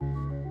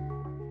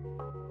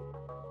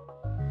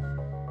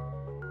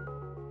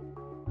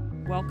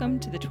Welcome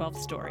to The 12th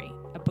Story,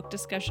 a book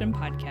discussion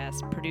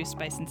podcast produced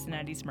by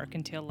Cincinnati's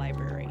Mercantile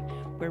Library,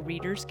 where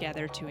readers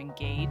gather to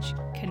engage,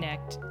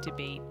 connect,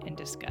 debate, and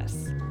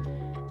discuss.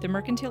 The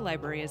Mercantile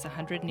Library is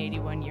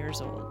 181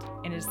 years old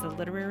and is the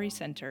literary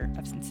center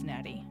of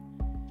Cincinnati.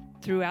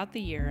 Throughout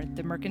the year,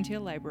 the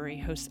Mercantile Library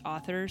hosts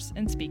authors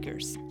and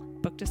speakers,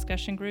 book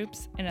discussion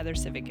groups, and other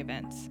civic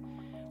events.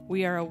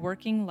 We are a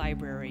working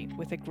library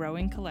with a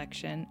growing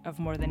collection of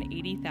more than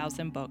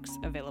 80,000 books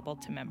available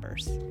to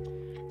members.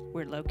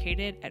 We're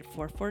located at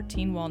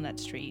 414 Walnut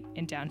Street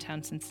in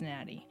downtown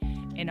Cincinnati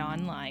and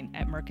online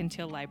at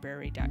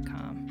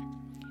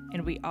mercantilelibrary.com.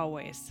 And we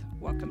always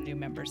welcome new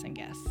members and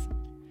guests.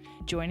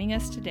 Joining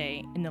us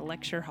today in the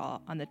lecture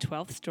hall on the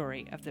 12th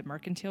story of the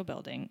Mercantile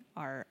Building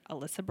are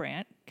Alyssa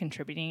Brandt,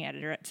 contributing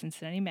editor at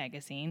Cincinnati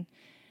Magazine.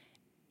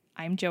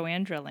 I'm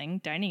Joanne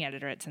Drilling, dining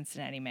editor at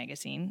Cincinnati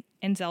Magazine,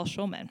 and Zell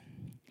Schulman.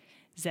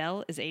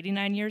 Zell is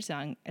 89 years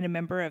young and a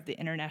member of the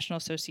International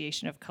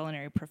Association of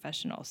Culinary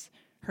Professionals.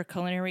 Her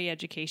culinary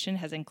education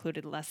has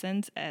included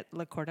lessons at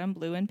Le Cordon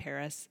Bleu in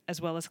Paris,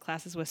 as well as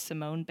classes with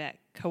Simone Beck,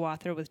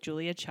 co-author with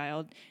Julia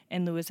Child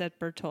and Louisette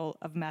Berthold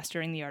of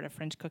Mastering the Art of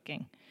French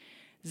Cooking.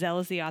 Zell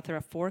is the author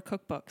of 4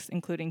 cookbooks,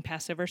 including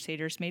Passover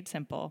Seders Made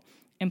Simple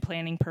and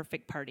Planning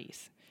Perfect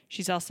Parties.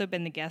 She's also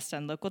been the guest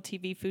on local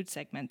TV food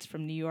segments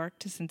from New York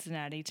to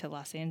Cincinnati to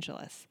Los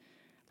Angeles.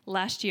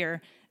 Last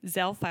year,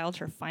 Zell filed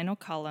her final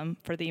column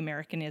for The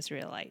American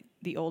Israelite,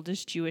 the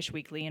oldest Jewish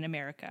weekly in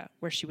America,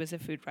 where she was a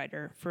food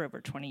writer for over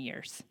 20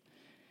 years.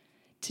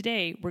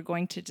 Today, we're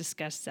going to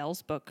discuss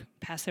Zell's book,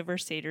 Passover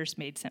Seders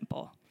Made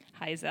Simple.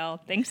 Hi, Zell.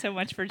 Thanks so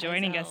much for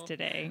joining us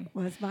today.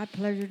 Well, it's my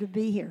pleasure to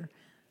be here.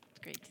 It's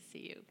great to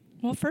see you.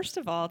 Well, first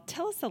of all,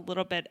 tell us a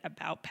little bit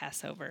about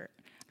Passover.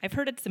 I've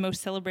heard it's the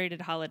most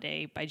celebrated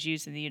holiday by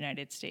Jews in the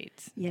United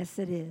States. Yes,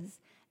 it is.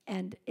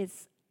 And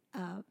it's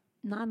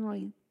not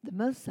only the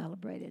most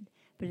celebrated,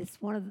 but it's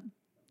one of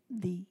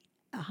the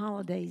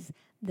holidays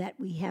that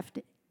we have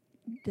to,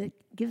 that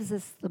gives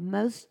us the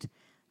most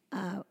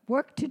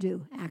work to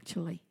do,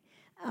 actually.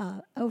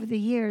 Over the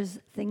years,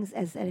 things,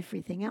 as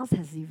everything else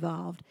has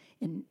evolved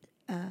in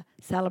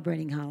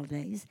celebrating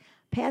holidays,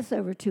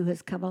 Passover, too,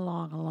 has come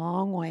along a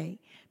long way,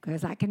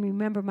 because I can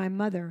remember my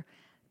mother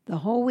the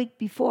whole week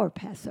before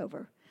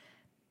Passover,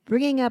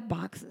 bringing up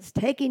boxes,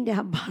 taking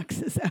down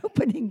boxes,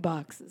 opening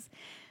boxes,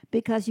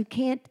 because you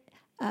can't,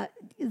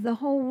 the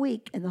whole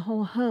week in the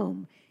whole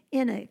home,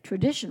 in a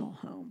traditional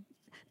home,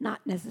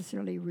 not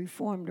necessarily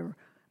reformed or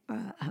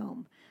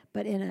home,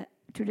 but in a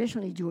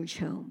traditionally Jewish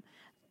home,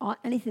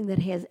 anything that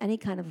has any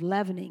kind of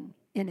leavening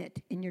in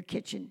it, in your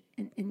kitchen,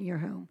 in your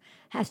home,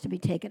 has to be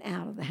taken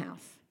out of the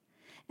house.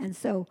 And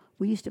so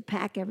we used to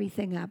pack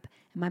everything up,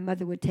 and my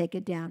mother would take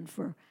it down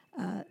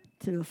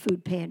to a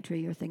food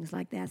pantry or things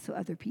like that, so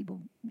other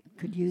people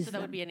could use them. So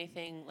that would be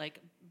anything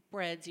like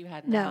breads you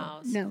had in the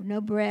house?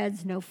 No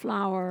breads, no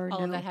flour.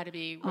 All of that had to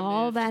be removed?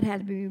 All that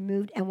had to be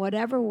removed, and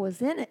whatever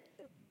was in it,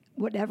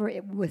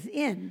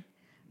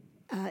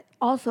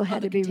 also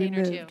had to be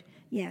removed. Too.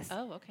 Yes.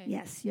 Oh, okay.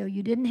 Yes,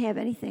 you didn't have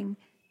anything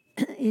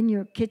in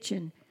your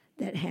kitchen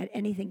that had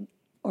anything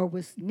or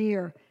was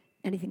near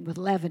anything with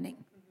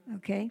leavening,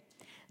 okay?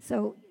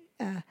 So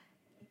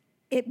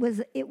it was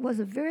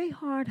a very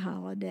hard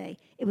holiday.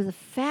 It was a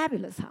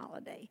fabulous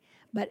holiday,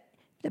 but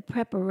the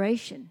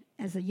preparation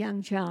as a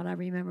young child, I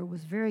remember,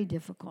 was very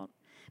difficult.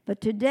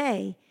 But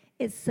today,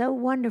 it's so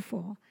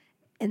wonderful,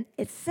 and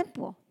it's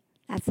simple.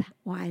 That's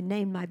why I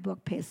named my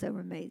book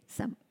Passover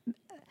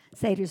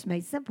Seders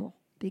Made Simple,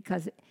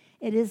 because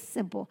it is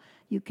simple.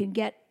 You can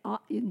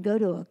go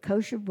to a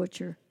kosher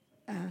butcher.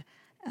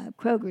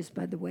 Kroger's,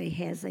 by the way,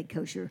 has a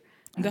kosher.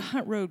 The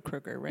Hunt Road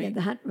Kroger, right? Yeah,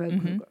 the Hunt Road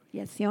Kroger.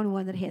 Yes, the only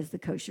one that has the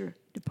kosher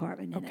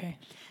department in it.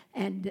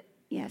 And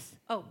yes.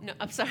 Oh, no,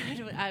 I'm sorry.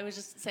 I was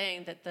just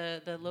saying that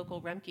the local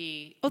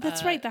Remke. Oh,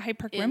 that's right. The Hyde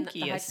Park Remke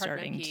the Hyde is Park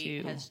starting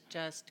Remke to. has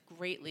just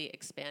greatly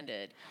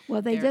expanded.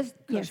 Well, they their just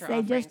kosher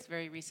offerings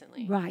very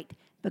recently. Right,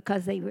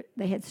 because they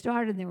had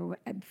started. They were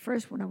at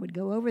first, when I would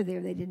go over there,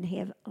 they didn't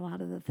have a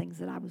lot of the things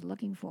that I was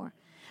looking for,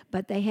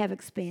 but they have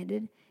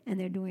expanded, and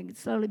they're doing it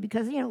slowly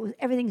because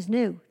everything's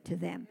new to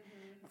them.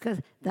 Because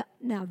the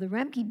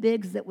Remke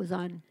Biggs that was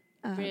on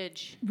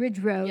Ridge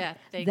Road,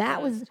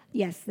 that was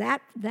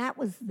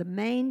the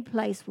main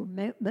place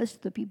where most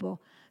of the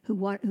people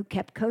who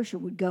kept kosher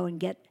would go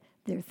and get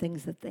their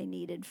things that they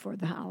needed for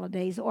the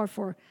holidays, or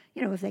for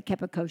if they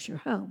kept a kosher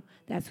home,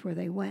 that's where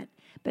they went.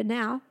 But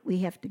now we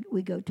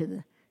go to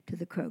the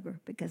Kroger,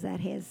 because that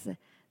has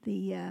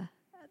the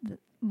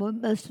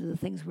most of the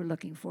things we're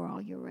looking for all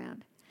year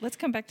round. Let's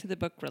come back to the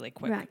book really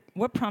quick. Right.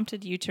 What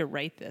prompted you to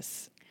write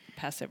this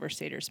Passover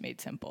Seders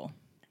Made Simple?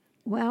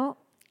 Well,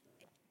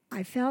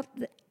 I felt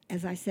that,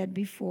 as I said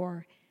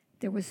before,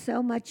 there was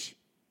so much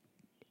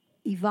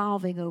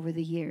evolving over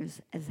the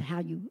years as how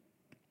you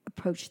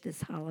approach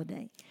this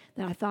holiday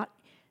that I thought,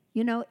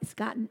 it's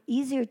gotten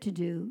easier to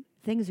do,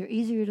 things are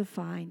easier to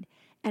find,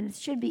 and it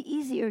should be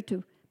easier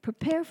to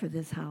prepare for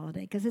this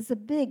holiday, because it's a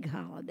big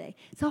holiday.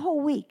 It's a whole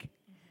week.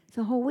 It's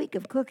a whole week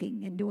of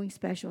cooking and doing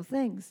special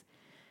things.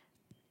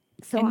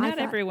 So And I not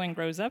thought, everyone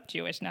grows up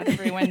Jewish. Not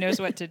everyone knows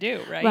what to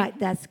do, right? right,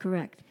 that's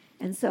correct.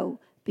 And so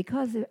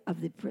because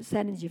of the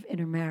percentage of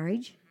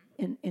intermarriage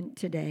in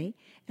today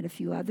and a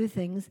few other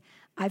things,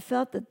 I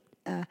felt that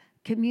the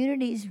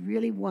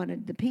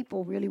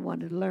people really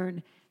wanted to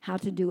learn how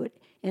to do it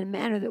in a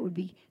manner that would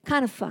be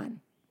kind of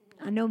fun.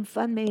 I know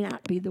fun may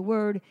not be the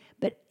word,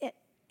 but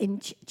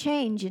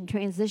change and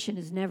transition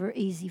is never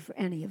easy for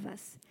any of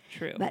us.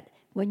 True. But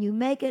when you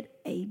make it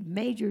a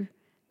major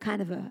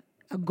kind of a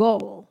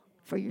goal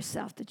for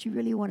yourself, that you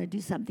really want to do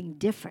something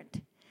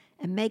different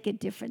and make it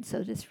different so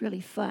that it's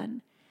really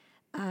fun,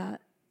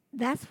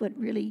 that's what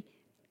really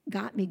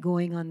got me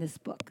going on this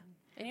book.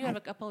 And you have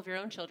a couple of your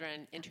own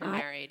children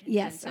intermarried.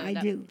 Yes, and so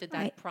I do. Did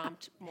that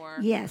prompt more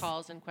yes.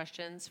 calls and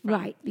questions from,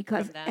 Right,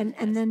 because from them?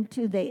 and then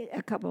too,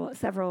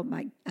 several of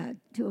my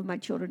two of my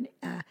children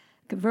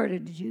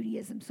converted to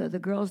Judaism, so the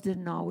girls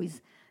didn't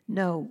always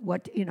know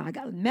what I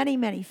got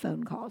many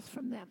phone calls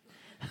from them.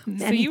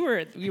 So you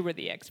were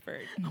the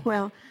expert.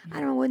 Well,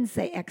 I wouldn't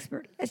say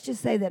expert. Let's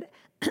just say that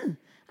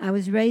I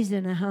was raised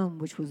in a home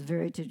which was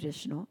very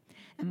traditional,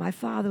 and my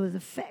father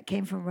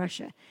came from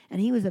Russia, and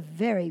he was a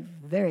very,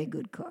 very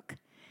good cook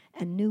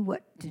and knew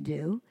what to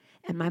do.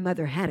 And my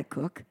mother had a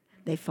cook.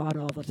 They fought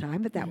all the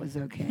time, but that was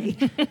okay.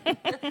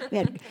 We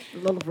had a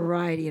little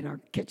variety in our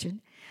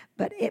kitchen.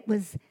 But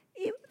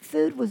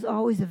food was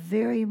always a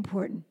very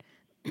important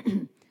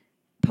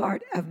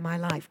part of my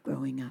life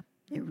growing up.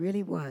 It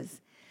really was.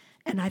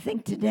 And I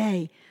think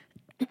today,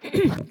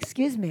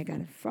 excuse me, I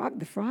got a frog.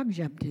 The frog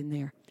jumped in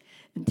there.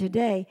 And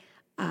today,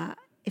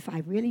 if I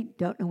really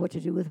don't know what to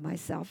do with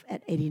myself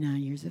at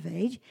 89 years of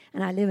age,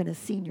 and I live in a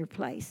senior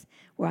place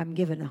where I'm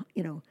given,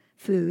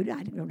 food,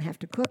 I don't have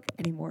to cook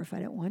anymore if I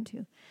don't want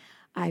to.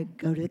 I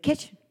go to the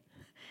kitchen.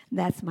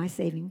 That's my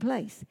saving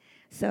place.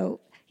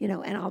 So,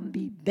 and I'll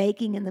be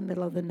baking in the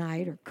middle of the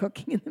night or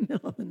cooking in the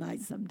middle of the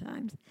night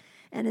sometimes.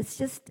 And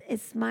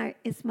it's my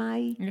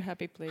Your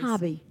happy place.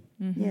 hobby.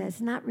 Mm-hmm. Yeah,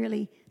 it's not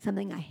really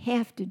something I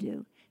have to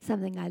do,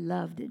 something I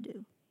love to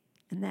do.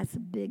 And that's a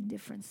big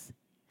difference.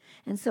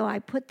 And so I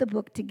put the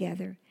book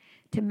together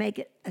to make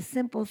it a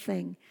simple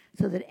thing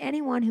so that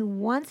anyone who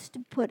wants to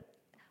put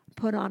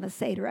on a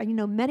Seder,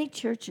 and many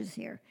churches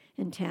here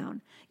in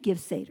town give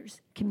Seders,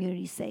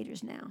 community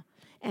Seders now.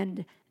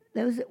 And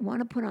those that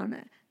want to put on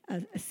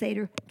a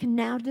Seder can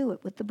now do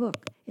it with the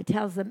book. It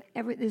tells them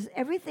there's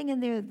everything in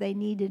there that they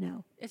need to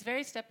know. It's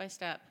very step by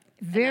step.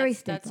 Very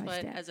step That's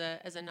by what,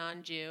 step. as a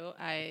non-Jew,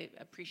 I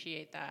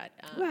appreciate that.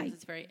 Right. 'Cause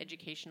it's very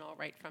educational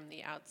right from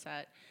the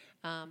outset.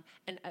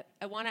 And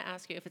I want to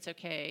ask you if it's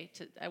okay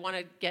I want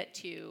to get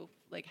to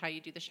like how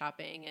you do the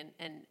shopping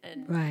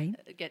and Right.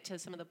 get to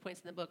some of the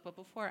points in the book. But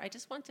before, I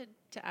just wanted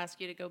to ask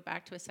you to go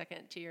back to a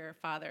second to your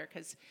father,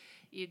 because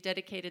you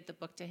dedicated the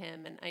book to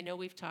him. And I know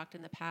we've talked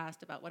in the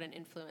past about what an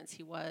influence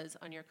he was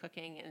on your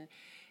cooking. And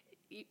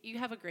you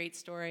have a great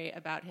story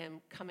about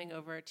him coming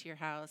over to your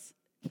house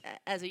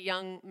as a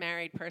young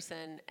married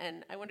person.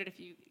 And I wondered if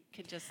you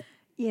could just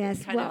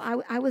Yes, kind well,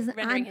 of I was.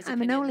 rendering his I'm an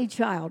opinion. only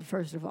child,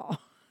 first of all.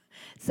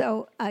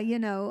 So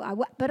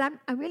but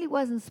I really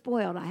wasn't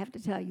spoiled. I have to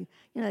tell you.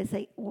 They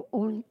say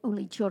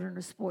only children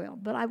are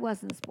spoiled, but I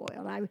wasn't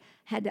spoiled. I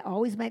had to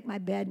always make my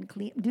bed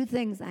and do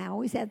things. I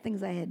always had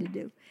things I had to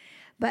do.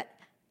 But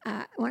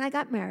when I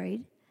got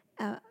married,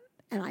 and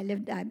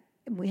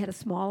we had a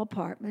small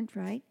apartment,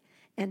 right?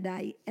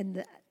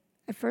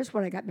 At first,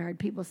 when I got married,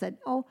 people said,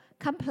 "Oh,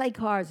 come play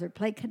cards or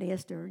play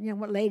canasta."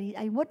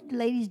 What did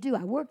ladies do? I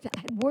had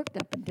worked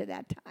up until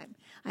that time.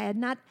 I had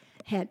not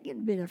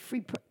been a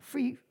free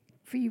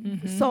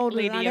soul to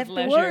Lady not of have to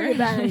leisure. worry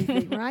about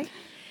anything, right?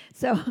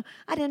 So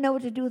I didn't know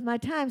what to do with my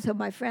time. So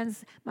my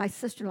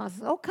sister-in-law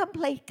says, "Oh, come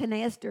play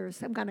canasta or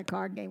some kind of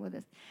card game with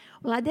us."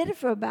 Well, I did it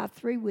for about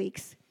 3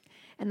 weeks,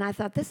 and I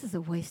thought, this is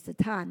a waste of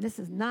time. This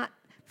is not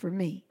for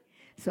me.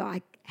 So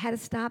I had to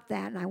stop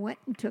that, and I went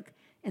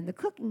and the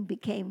cooking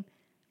became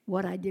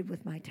what I did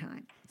with my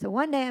time. So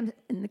one day I'm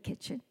in the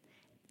kitchen.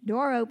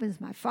 Door opens,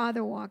 my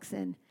father walks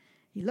in.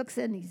 He looks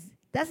in, he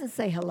doesn't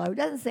say hello,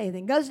 doesn't say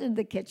anything, goes into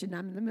the kitchen.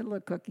 I'm in the middle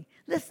of cooking.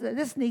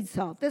 This needs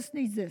salt, this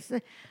needs this.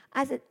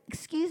 I said,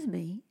 "Excuse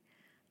me."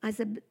 I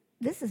said,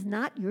 "This is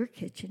not your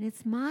kitchen,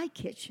 it's my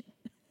kitchen."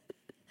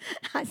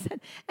 I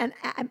said, and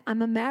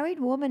I'm a married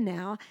woman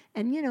now,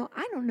 and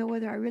I don't know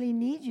whether I really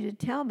need you to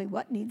tell me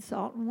what needs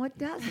salt and what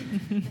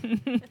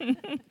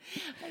doesn't.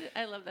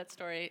 I love that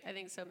story. I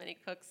think so many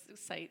cooks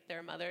cite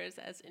their mothers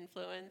as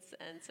influence,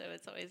 and so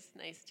it's always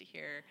nice to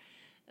hear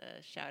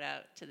a shout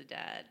out to the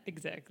dad.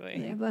 Exactly.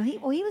 Yeah, well,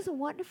 he was a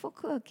wonderful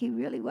cook. He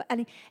really was.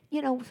 And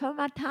from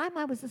my time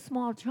I was a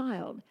small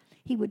child,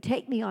 he would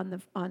take me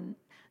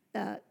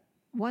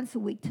once a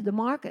week to the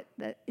market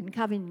in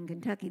Covington,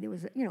 Kentucky. There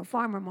was a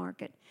farmer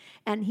market,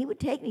 and he would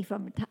take me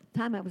from the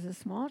time I was a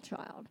small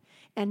child,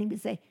 and he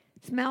would say,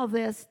 "Smell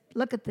this,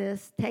 look at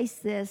this,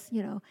 taste this,"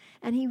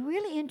 and he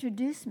really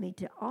introduced me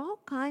to all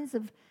kinds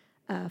of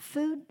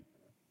food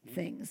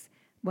things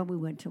when we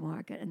went to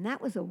market, and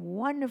that was a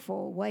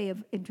wonderful way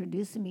of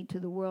introducing me to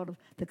the world of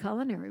the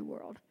culinary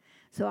world.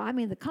 So, I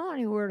mean, the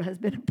culinary world has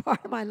been a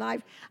part of my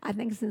life, I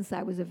think, since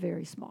I was a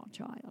very small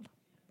child.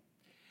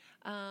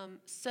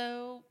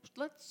 So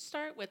let's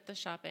start with the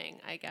shopping,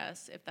 I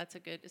guess, if that's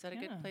is that a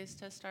good place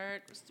to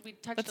start? We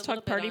touched Let's a little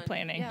talk bit party on,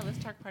 planning. Yeah, let's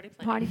talk party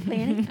planning. Party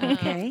planning?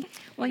 Okay.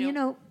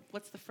 Well,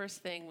 what's the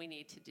first thing we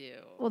need to do?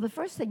 well, the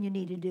first thing you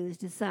need to do is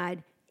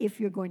decide if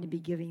you're going to be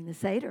giving the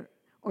Seder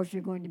or if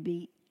you're going to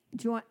be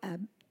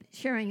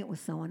sharing it with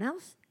someone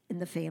else in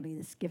the family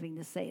that's giving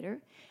the Seder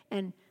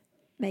and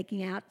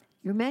making out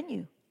your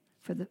menu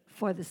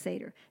for the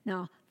Seder.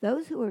 Now,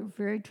 those who are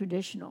very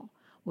traditional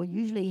will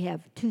usually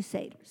have 2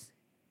 Seders.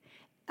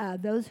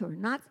 Those who are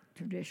not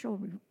traditional,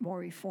 more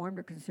reformed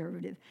or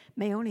conservative,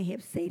 may only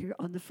have Seder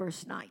on the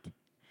first night.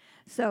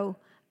 So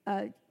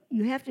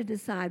you have to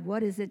decide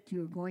what is it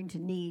you're going to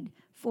need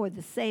for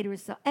the Seder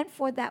and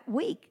for that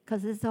week,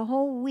 because it's a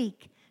whole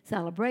week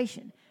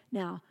celebration.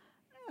 Now,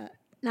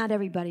 not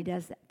everybody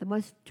does that. The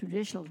most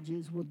traditional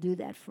Jews will do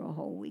that for a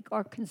whole week,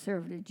 or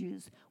conservative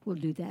Jews will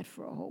do that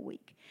for a whole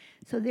week.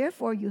 So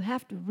therefore, you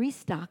have to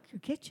restock your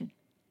kitchen.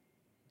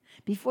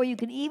 Before you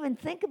can even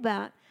think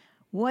about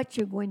what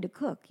you're going to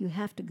cook, you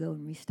have to go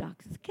and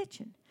restock the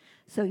kitchen.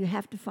 So you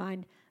have to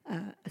find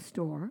a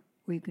store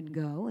where you can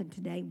go. And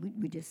today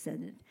we just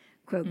said it,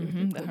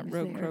 Kroger. The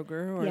Road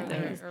Kroger or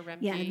or Remke.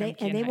 Yeah,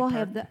 and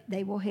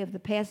they will have the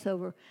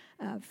Passover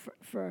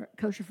for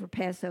kosher for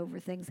Passover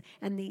things.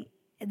 And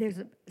there's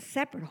a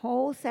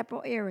whole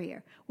separate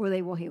area where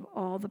they will have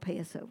all the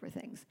Passover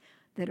things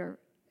that are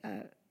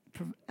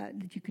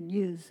that you can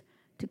use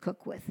to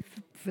cook with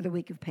for the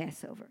week of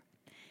Passover.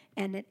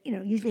 And it,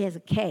 usually has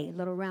a K, a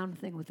little round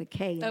thing with a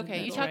K.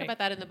 Okay, you talk about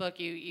that in the book.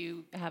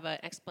 You have a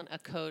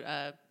code,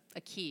 a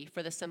key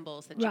for the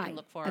symbols that you can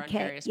look for on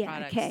various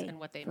products and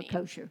what they mean.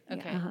 Kosher.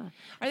 Okay. Yeah,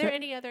 Are there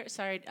any other?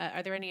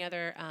 Are there any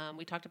other?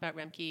 We talked about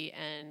Remke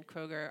and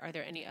Kroger. Are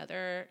there any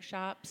other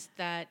shops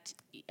that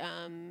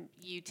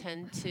you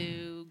tend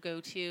to go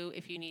to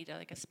if you need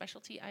a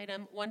specialty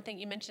item? One thing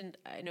you mentioned,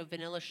 I know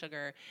vanilla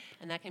sugar,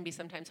 and that can be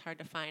sometimes hard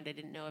to find. I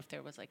didn't know if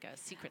there was a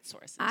secret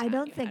source. I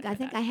think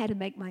I had to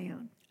make my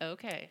own.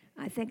 Okay.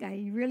 I think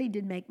I really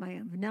did make my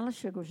own. Vanilla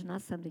sugar is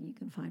not something you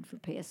can find for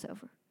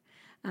Passover.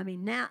 I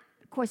mean, now,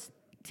 of course,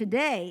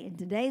 in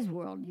today's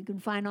world, you can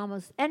find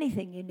almost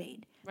anything you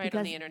need. Right,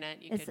 on the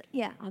internet, you could.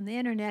 Yeah, on the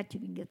internet,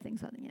 you can get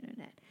things on the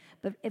internet.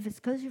 But if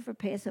it's kosher for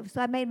Passover, so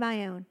I made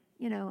my own.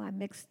 I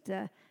mixed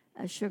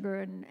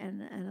sugar and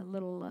a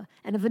little,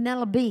 and a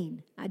vanilla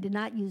bean. I did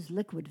not use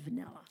liquid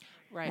vanilla.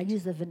 Right. I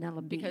used a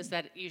vanilla bean. Because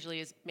that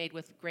usually is made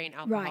with grain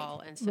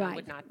alcohol, and so it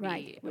would not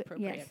be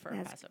appropriate for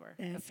Passover.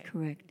 That's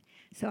correct.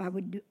 So I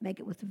would make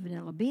it with the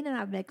vanilla bean, and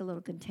I'd make a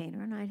little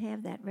container, and I'd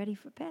have that ready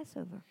for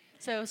Passover.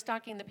 So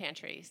stocking the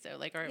pantry,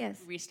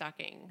 Yes.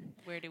 restocking.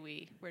 Where do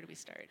we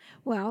start?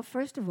 Well,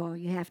 first of all,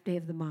 you have to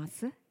have the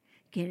matzah,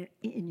 and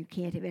you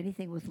can't have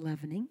anything with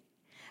leavening.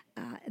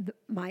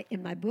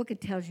 In my book, it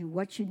tells you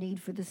what you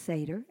need for the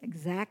Seder,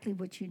 exactly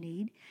what you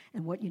need,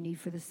 and what you need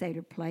for the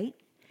Seder plate.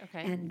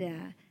 Okay.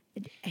 And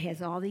it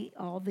has all the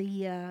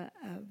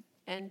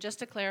And just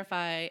to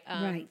clarify,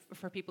 Right.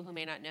 for people who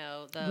may not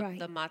know, Right.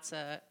 the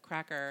matzah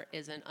cracker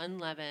is an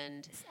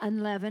unleavened it's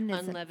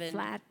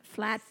a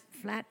flat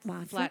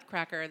matzah. flat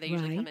cracker. They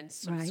usually come in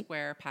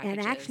square packages.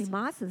 And actually,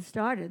 matzah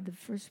started. The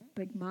first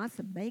big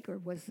matzah baker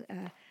was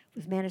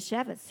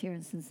Manischewitz here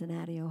in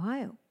Cincinnati,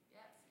 Ohio.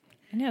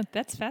 I know,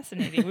 that's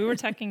fascinating. We were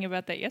talking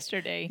about that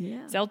yesterday.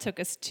 Yeah. Zell took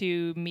us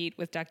to meet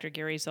with Dr.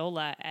 Gary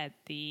Zola at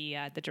the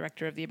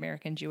director of the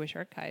American Jewish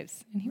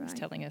Archives, and he was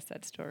telling us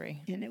that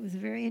story. And it was a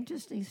very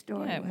interesting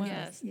story. Yeah, it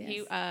was.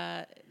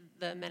 Yes.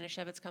 The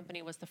Manischewitz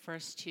company was the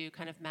first to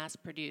kind of mass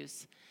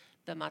produce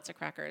the matzah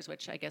crackers,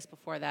 which I guess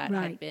before that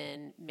had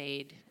been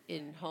made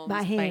in homes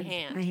by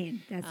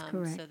hand. That's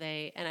correct. So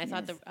I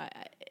thought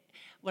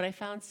what I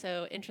found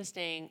so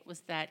interesting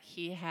was that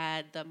he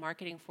had the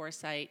marketing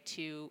foresight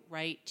to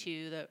write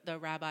to the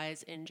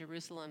rabbis in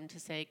Jerusalem to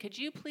say, could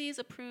you please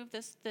approve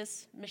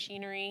this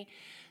machinery?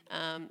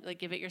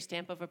 Give it your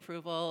stamp of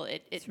approval.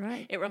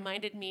 It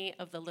reminded me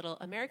of the little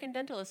American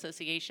Dental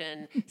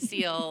Association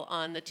seal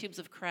on the tubes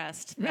of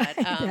Crest that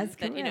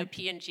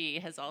P&G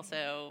has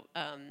also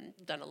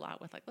done a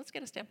lot with. Let's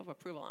get a stamp of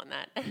approval on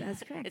that.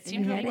 That's correct. It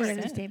seemed to make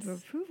sense. A stamp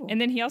of approval.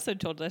 And then he also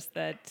told us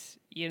that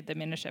the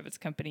Manischewitz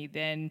company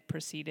then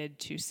proceeded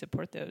to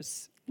support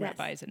those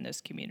rabbis in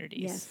those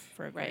communities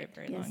for a very,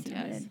 very long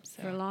time.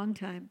 For a long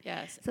time.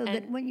 Yes. So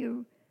that when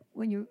you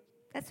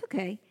that's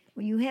okay.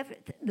 When you have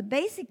the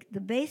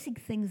basic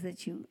things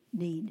that you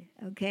need,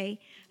 okay,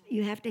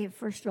 you have to have,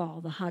 first of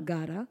all, the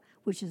Haggadah,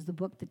 which is the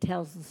book that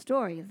tells the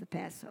story of the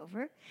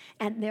Passover.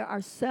 And there are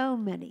so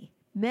many.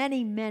 And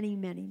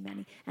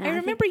I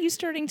remember you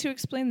starting to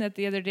explain that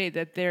the other day,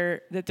 that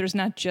there's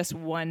not just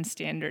one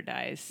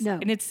standardized. No.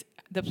 And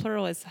the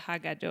plural is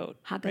Haggadot.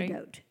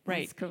 Haggadot.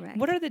 Right? That's correct.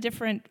 What are the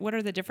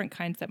different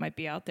kinds that might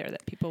be out there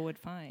that people would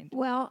find?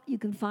 Well, you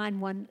can find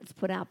one that's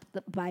put out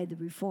by the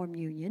Reform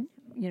Union,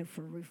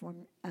 for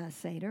Reform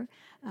Seder.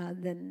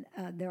 Then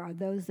there are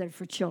those that are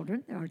for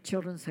children. There are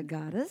children's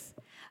Haggadahs.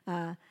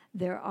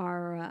 There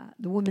are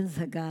the women's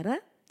Haggadah.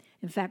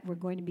 In fact, we're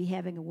going to be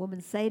having a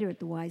women's Seder at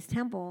the Wise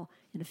Temple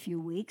in a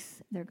few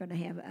weeks. They're going to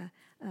have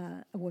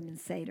a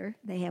women's Seder.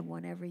 They have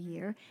one every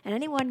year. And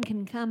anyone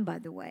can come, by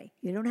the way.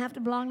 You don't have to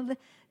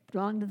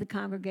belong to the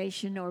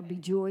congregation or be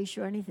Jewish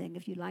or anything.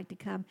 If you'd like to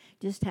come,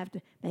 just have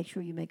to make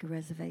sure you make a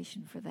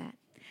reservation for that.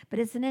 But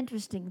it's an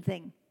interesting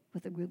thing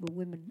with a group of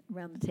women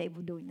around the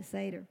table doing the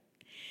Seder.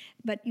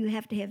 But you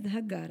have to have the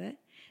Haggadah.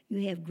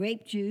 You have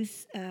grape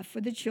juice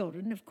for the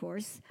children, of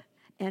course,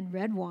 and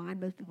red wine,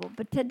 most people.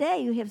 But today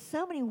you have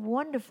so many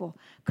wonderful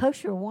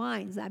kosher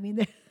wines. I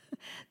mean,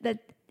 that,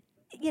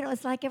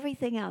 it's like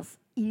everything else.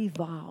 It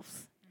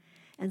evolves.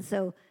 And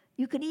so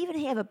you can even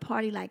have a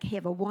party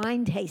have a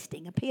wine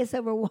tasting, a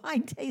Passover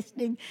wine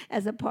tasting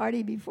as a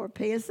party before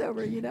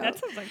Passover, That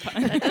sounds like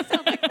fun. That does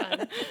sound like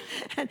fun.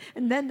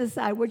 and then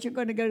decide what you're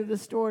going to go to the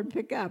store and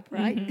pick up,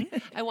 right? Mm-hmm.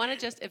 I want to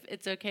just, if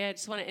it's okay, I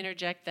just want to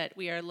interject that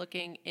we are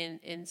looking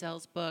in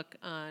Zell's book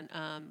on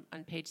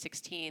page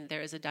 16.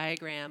 There is a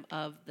diagram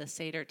of the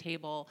Seder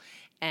table.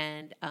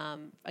 And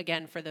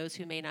again, for those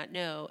who may not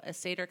know, a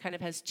Seder kind of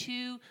has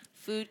two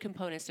food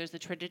components. There's the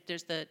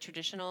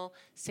traditional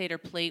Seder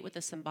plate with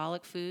the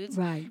symbolic foods.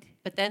 Right.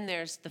 But then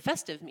there's the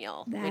festive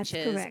meal, That's which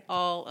is correct.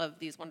 all of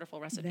these wonderful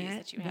recipes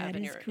that you have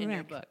in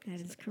your book. That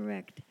is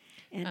correct.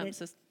 And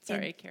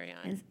Carry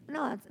on.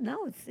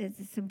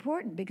 It's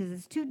important because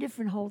it's two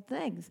different whole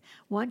things.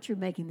 Once you're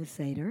making the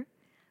Seder,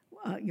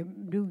 you're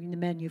doing the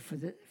menu for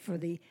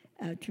the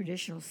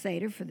traditional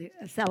Seder, for the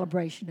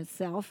celebration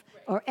itself,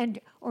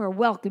 or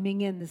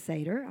welcoming in the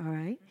Seder, all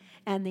right?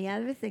 And the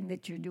other thing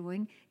that you're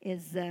doing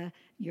is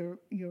you're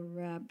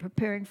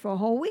preparing for a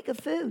whole week of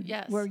food.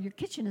 Yes. Where your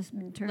kitchen has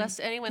been turned Lest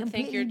anyone think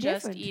completely you're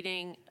different. just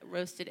eating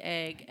roasted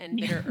egg and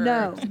bitter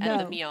No, herbs no.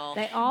 at the meal.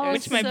 They all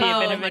Which might be a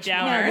bit of a much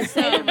downer. more.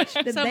 So much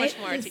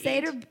more The to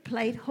Seder eat.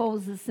 plate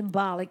holds the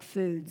symbolic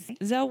foods.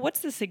 Zell, what's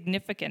the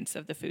significance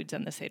of the foods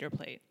on the Seder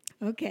plate?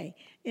 Okay,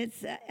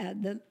 it's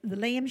the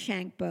lamb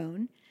shank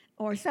bone,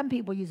 or some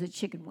people use a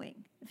chicken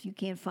wing. If you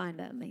can't find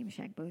a lamb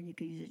shank bone, you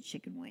could use a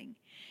chicken wing,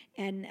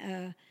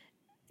 and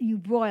you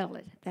broil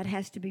it. That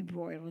has to be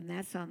broiled, and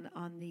that's on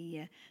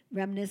the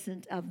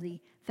reminiscent of the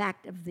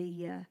fact of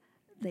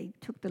they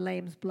took the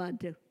lamb's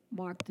blood to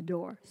mark the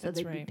door, so That's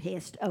they'd right. be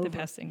passed over. The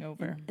passing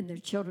over. And their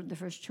children, the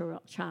first born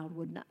child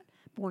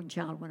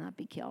would not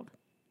be killed.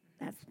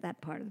 That's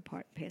that part of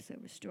the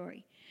Passover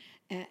story,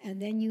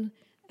 and then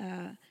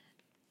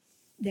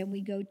Then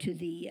we go to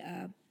the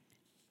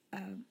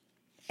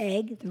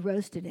egg, the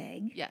roasted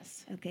egg.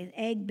 Yes. Okay, an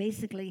egg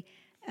basically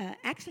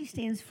actually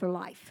stands for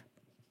life.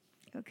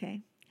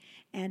 Okay,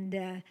 and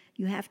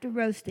you have to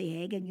roast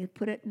the egg, and you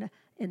put it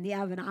in the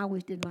oven. I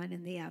always did mine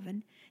in the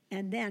oven,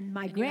 and then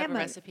my And you grandma. have a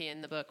recipe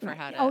in the book for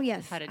how to how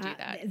to do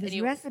that. There's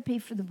And a recipe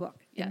for the book.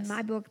 Yes. In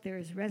my book, there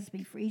is a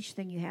recipe for each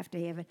thing you have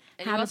to have. And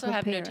how you to also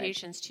have prepare it.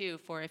 notations too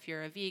for if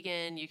you're a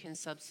vegan, you can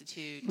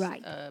substitute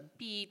Right. a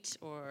beet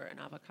or an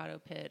avocado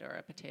pit or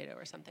a potato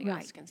or something Right.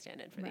 else can stand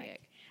in for the Right. egg.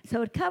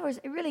 So it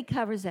really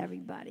covers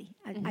everybody.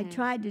 I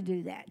tried to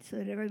do that so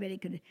that everybody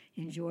could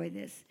enjoy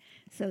this.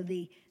 So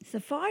the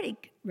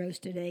Sephardic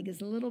roasted egg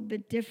is a little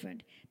bit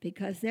different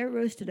because they're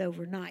roasted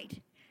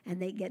overnight and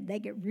they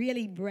get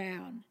really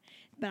brown.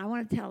 But I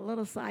want to tell a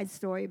little side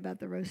story about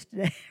the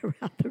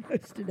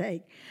roasted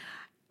egg.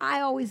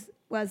 I always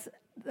was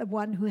the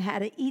one who had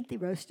to eat the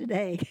roasted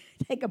egg,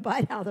 take a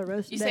bite out of the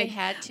roasted egg. You say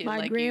had to, My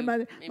like you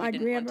grandmother, maybe my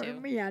didn't want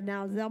grandmother, to. yeah.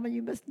 Now Zelma,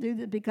 you must do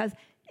this because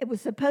it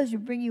was supposed to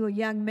bring you a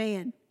young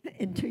man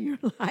into your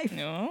life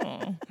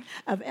Oh.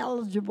 of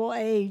eligible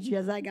age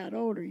as I got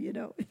older.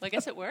 Well, I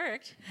guess it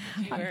worked.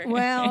 You were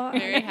Well,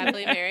 very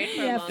happily married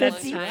for yeah, a long,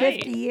 50, long time.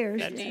 50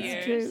 years. 50 That's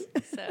years.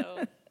 true.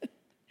 So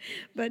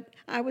But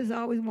I was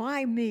always,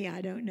 why me?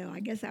 I don't know.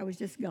 I guess I was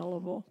just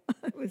gullible.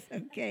 It was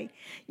okay,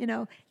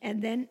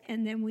 And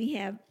then we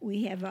have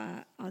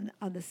on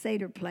the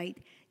Seder plate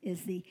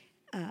is the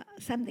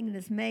something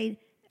that's made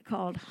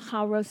called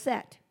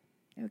haroset,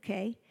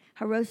 okay,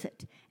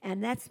 haroset,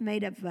 and that's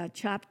made of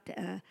chopped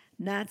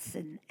nuts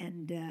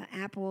and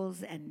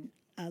apples and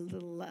a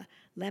little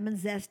lemon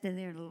zest in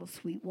there, and a little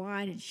sweet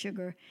wine and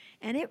sugar,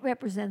 and it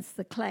represents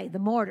the clay, the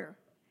mortar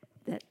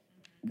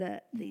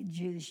that the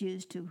Jews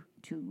used to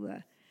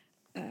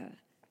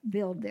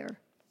build their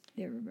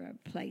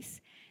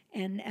place,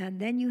 and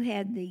then you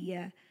had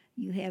the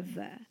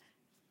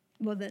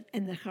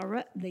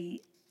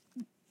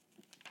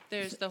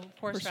there's the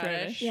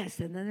horseradish. yes,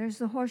 and then there's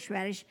the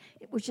horseradish,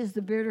 which is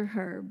the bitter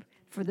herb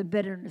for the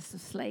bitterness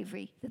of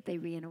slavery that they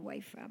ran away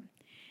from,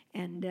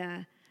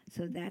 and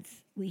so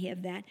we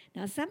have that.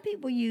 Now some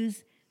people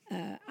use.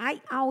 I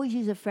always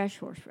use a fresh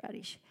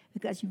horseradish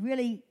because you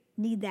really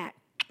need that.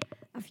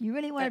 If you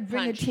really want to That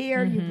bring punch. a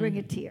tear, you bring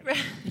a tear.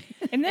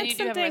 And And that's you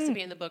do have a something,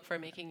 recipe in the book for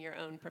making your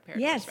own prepared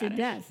Yes, it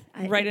horseradish.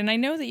 does. right? And I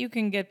know that you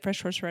can get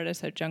fresh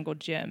horseradish at Jungle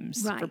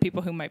Gyms for Right.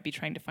 people who might be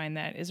trying to find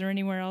that. Is there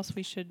anywhere else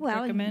we should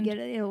Well, recommend?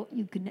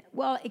 you can.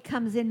 Well, it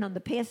comes in on the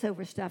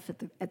Passover stuff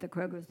at the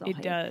Kroger's. they'll It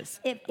have. does.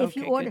 If Okay,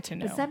 you order, good to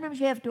know. but sometimes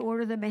you have to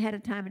order them ahead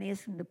of time and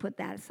ask them to put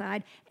that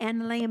aside,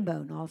 and lamb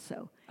bone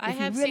also. I if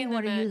have you really seen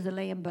want them to at- use a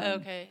lamb bone.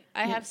 Okay.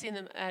 I have seen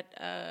them at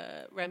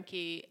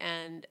Remke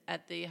and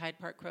at the Hyde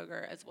Park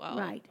Kroger as well.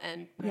 Right.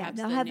 And Yeah, perhaps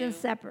they'll the have new, them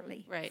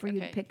separately Right, for you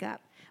to okay. pick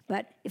up.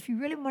 But if you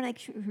really want to make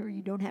sure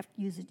you don't have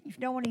to use it, if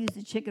you don't want to use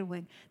the chicken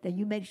wing, then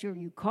you make sure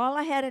you call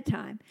ahead of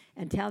time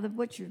and tell the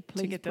butcher,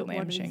 please get the put one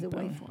lamb of these shank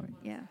away bone. for it.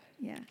 Yeah,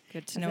 yeah.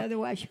 Good to 'Cause know.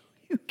 Otherwise,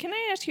 Can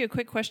I ask you a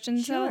quick question,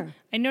 Zell? Sure.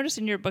 I noticed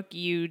in your book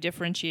you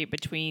differentiate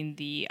between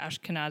the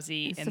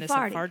Ashkenazi and the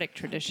Sephardic. Sephardic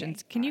traditions.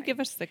 Okay, Can you all give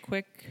us the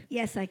quick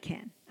yes, I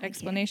can. I can.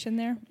 explanation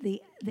there?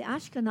 The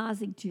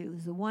Ashkenazi Jew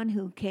is the one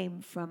who came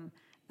from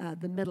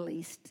the Middle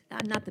East,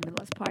 not the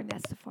Middle East, pardon,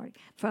 that's Sephardic,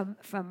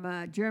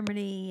 from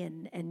Germany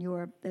and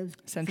Europe,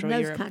 Central from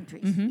those Europe.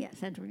 countries, yeah,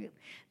 Central Europe.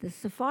 The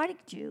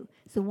Sephardic Jew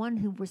is the one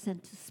who were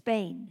sent to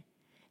Spain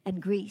and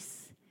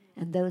Greece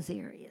and those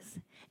areas,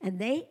 and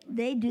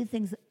they do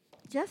things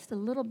just a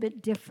little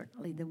bit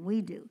differently than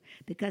we do,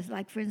 because,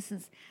 like, for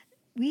instance,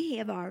 we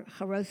have our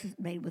charosas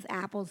made with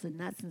apples and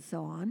nuts and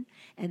so on,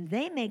 and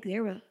they make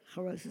their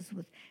charosas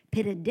with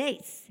pitted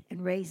dates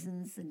and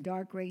raisins and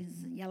dark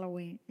raisins and yellow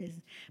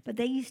raisins. But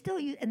they still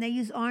use, and they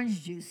use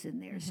orange juice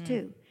in theirs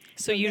too.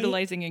 So they-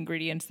 utilizing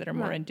ingredients that are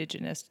more Right.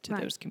 indigenous to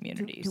Right, those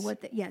communities. To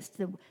what yes,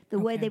 the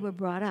way Okay. they were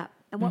brought up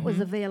and what was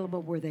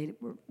available where they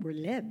were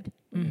lived,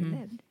 where they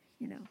lived,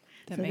 you know.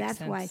 That So makes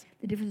that's why sense.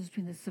 the difference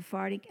between the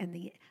Sephardic and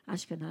the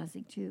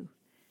Ashkenazi Jew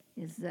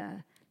is,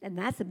 and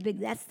that's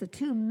the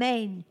two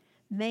main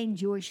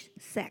Jewish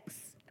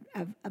sects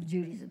of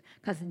Judaism.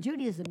 Because in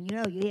Judaism, you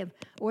know, you have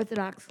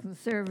Orthodox,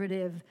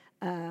 conservative,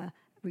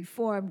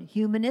 Reformed,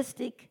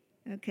 humanistic,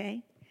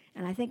 okay?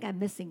 And I think I'm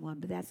missing one,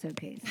 but that's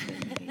okay.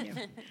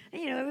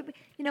 And,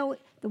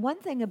 the one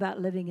thing about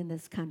living in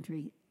this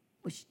country,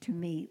 which to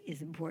me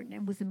is important,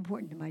 and was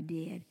important to my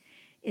dad,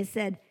 is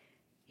that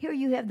here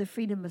you have the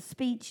freedom of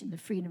speech and the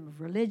freedom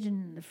of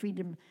religion and the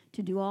freedom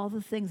to do all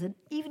the things. And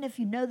even if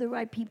you know the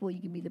right people, you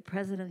can be the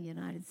president of the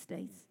United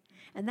States.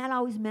 And that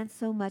always meant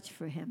so much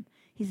for him.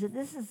 He said,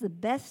 this is the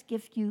best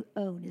gift you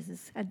own, is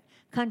this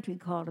country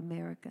called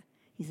America.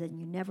 He said, and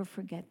you never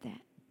forget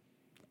that.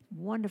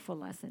 Wonderful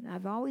lesson.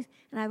 I've always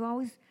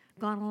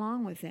gone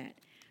along with that.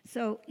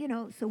 So,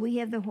 so we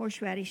have the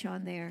horseradish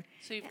on there.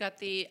 So you've got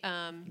the,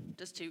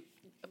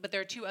 but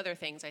there are two other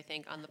things, I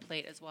think, on the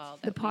plate as well.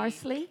 The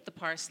parsley. The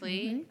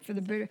parsley.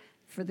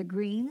 For the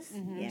greens,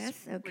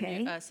 yes,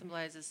 okay.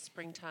 Symbolizes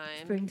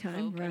springtime. Springtime,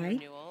 hope and right.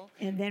 renewal.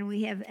 And then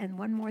we have, and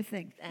one more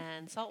thing,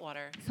 And salt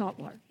water. salt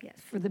water, yes,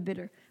 for the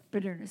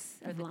bitterness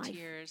For of the life.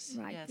 tears.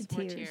 Right, Yes, the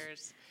more tears.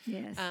 tears.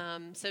 Yes.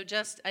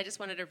 I just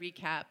wanted to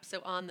recap.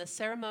 So on the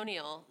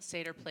ceremonial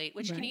Seder plate,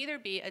 which can Right. either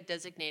be a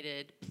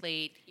designated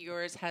plate,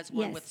 yours has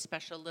one Yes. with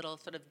special little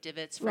sort of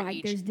divots for Right,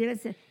 each. there's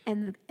divots,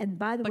 and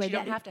by the But way, you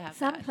don't have to have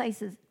some that.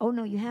 places. Oh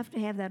no, you have to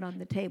have that on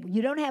the table.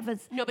 You don't have a.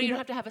 No, but you don't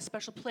have to have a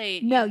special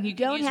plate. No, you you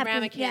don't can use have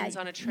ramekins to.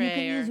 on a tray. You can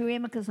or, use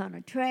ramekins on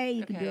a tray.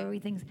 You can do Okay.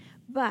 everything.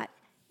 But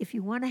if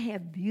you want to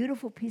have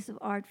beautiful piece of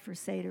art for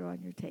Seder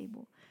on your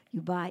table, you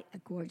buy a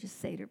gorgeous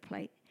Seder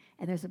plate,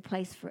 and there's a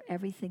place for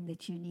everything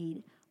that you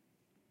need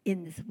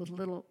in this with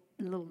little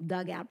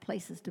dugout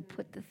places to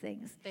put the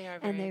things. They are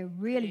and very they're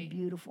really pretty.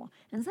 beautiful.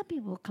 And some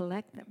people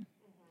collect them.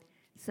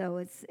 So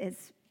it's.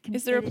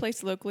 Is there a considered-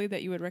 place locally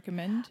that you would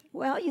recommend?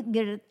 Well, you can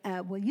get it.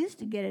 We used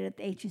to get it at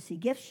the HUC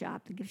gift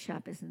shop. The gift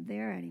shop isn't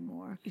there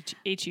anymore.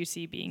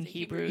 HUC being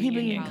Hebrew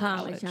Hebrew Union Union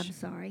College. I'm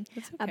sorry.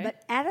 That's okay.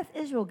 But Adath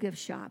Israel Gift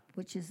Shop,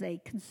 which is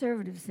a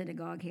conservative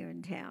synagogue here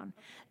in town,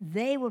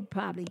 they would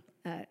probably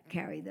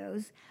carry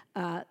those.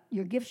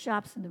 Your gift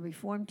shops in the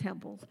Reformed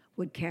temples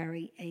would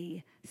carry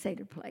a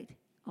Seder plate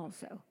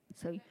also.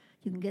 So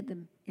you can get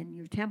them in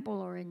your temple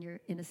or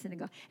in a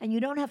synagogue. And you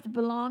don't have to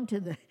belong to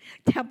the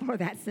temple or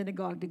that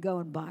synagogue to go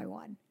and buy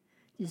one.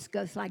 Just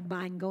go, it's like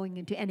going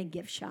into any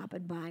gift shop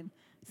and buying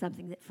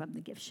something from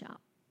the gift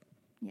shop.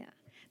 Yeah.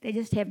 They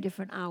just have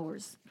different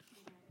hours.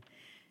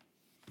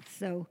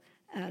 So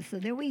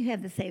there we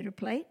have the Seder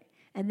plate,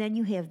 and then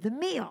you have the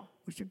meal,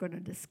 which we're going to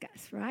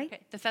discuss, right?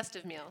 Okay, the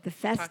festive meal. The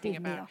we're talking festive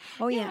about. meal.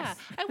 Oh, yeah. yes.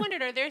 I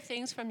wondered, are there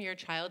things from your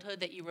childhood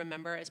that you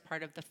remember as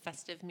part of the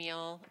festive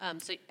meal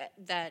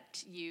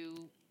that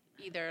you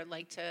either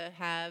like to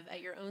have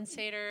at your own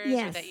Seders or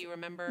Yes. that you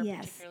remember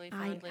particularly Yes,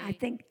 fondly? I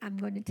think I'm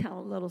going to tell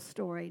a little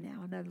story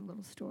now, another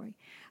little story.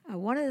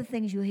 One of the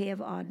things you have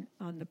on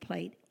the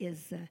plate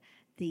is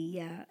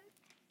the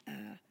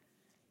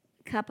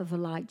cup of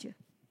Elijah.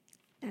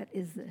 That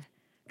is the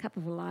cup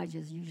of Elijah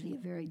is usually a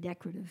very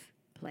decorative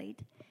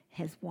plate,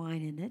 has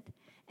wine in it,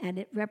 and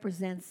it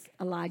represents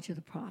Elijah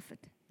the prophet,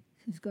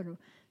 who's going to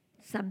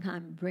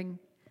sometime bring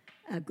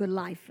a good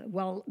life,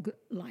 good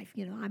life.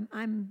 You know,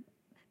 I'm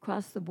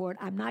across the board.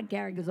 I'm not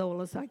Gary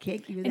Gazzola, so I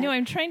can't give you that. No,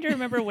 I'm trying to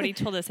remember what he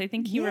told us. I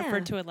think he Yeah.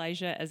 referred to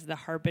Elijah as the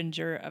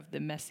harbinger of the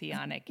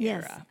Messianic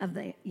Yes, era.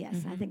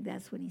 I think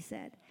that's what he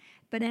said.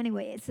 But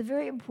anyway, it's a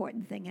very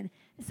important thing. And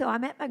so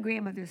I'm at my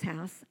grandmother's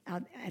house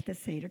out at the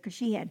Seder, because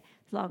she had,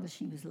 as long as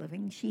she was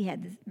living, she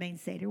had the main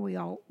Seder. We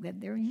all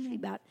went there, usually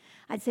about,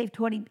 I'd say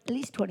at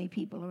least 20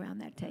 people around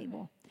that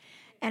table.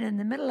 And in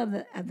the middle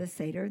of the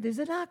Seder, there's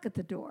a knock at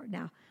the door.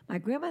 Now, my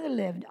grandmother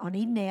lived on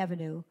Eden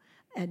Avenue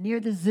near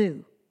the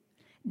zoo.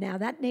 Now,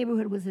 that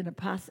neighborhood was in a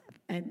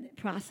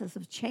process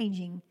of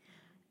changing,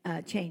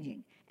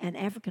 and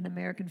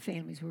African-American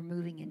families were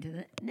moving into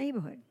the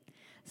neighborhood.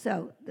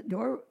 So the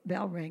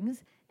doorbell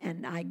rings,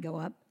 and I go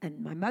up,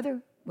 and my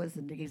mother was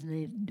the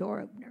designated door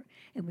opener.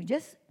 And we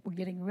just were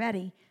getting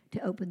ready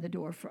to open the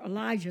door for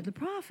Elijah the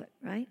prophet,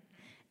 right?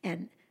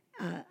 And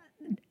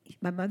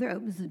my mother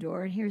opens the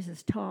door, and here's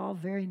this tall,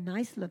 very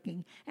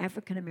nice-looking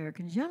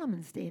African-American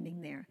gentleman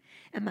standing there.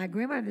 And my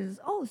grandmother says,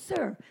 "Oh,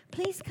 sir,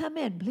 please come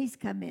in, please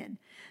come in."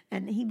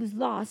 And he was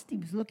lost. He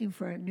was looking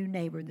for a new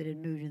neighbor that had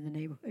moved in the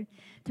neighborhood.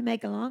 To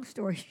make a long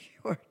story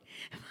short,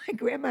 my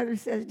grandmother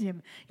says to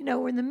him,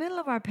 "We're in the middle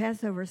of our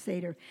Passover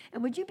Seder,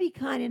 and would you be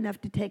kind enough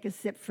to take a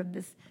sip from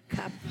this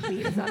cup that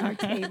was on our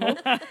table?"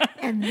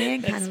 And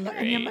then kind of look.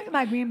 And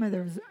my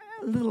grandmother was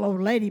a little old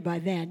lady by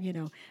then,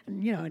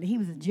 and he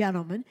was a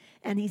gentleman.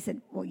 And he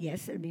said, "Well,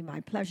 yes, it would be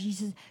my pleasure." She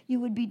says, "You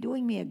would be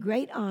doing me a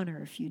great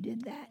honor if you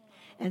did that."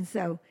 And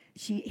so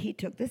he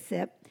took the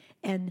sip,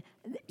 and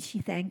she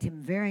thanked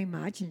him very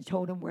much and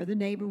told him where the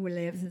neighbor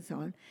lives and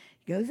so on.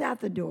 He goes out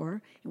the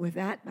door, and with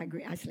that, I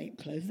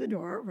close the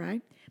door,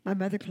 right? My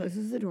mother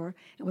closes the door,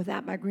 and with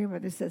that, my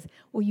grandmother says,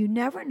 "Well, you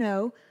never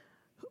know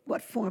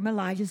what form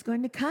Elijah's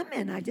going to come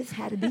in. I just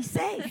had to be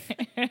safe."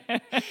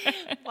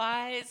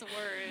 Wise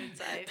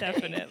words, I think.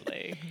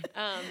 Definitely.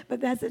 But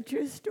that's a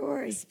true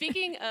story.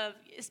 Speaking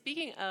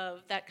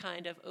of that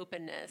kind of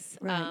openness,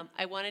 Right.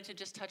 I wanted to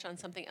just touch on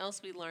something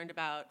else we learned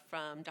about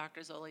from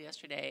Dr. Zola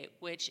yesterday,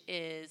 which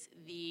is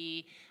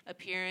the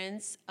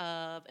appearance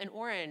of an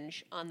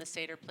orange on the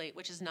Seder plate,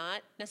 which is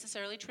not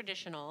necessarily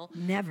traditional,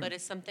 Never. but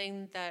is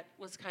something that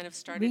was kind of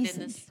started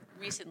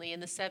recently in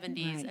the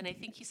 70s. Right. And I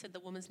think he said the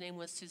woman's name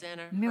was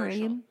Susanna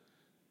Miriam.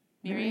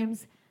 Miriam?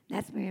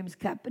 That's Miriam's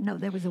cup. But no,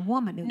 there was a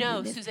woman who No,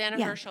 did this. Susanna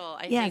Yeah. Herschel,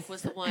 I Yes, think,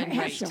 was the one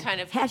Heschel. who's kind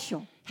of...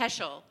 Heschel.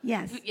 Heschel.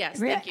 Yes. Yes,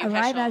 thank you,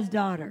 Ariva's Heschel.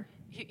 daughter.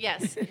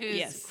 Yes, who's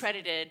Yes.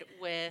 credited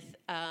with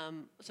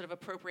sort of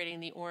appropriating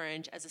the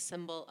orange as a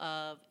symbol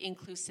of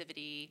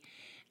inclusivity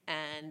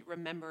and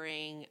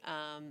remembering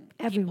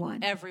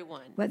Everyone.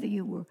 Everyone. Whether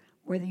you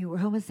were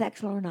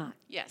homosexual or not,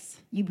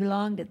 Yes. you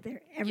belonged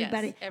there.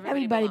 Everybody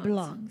Everybody belongs.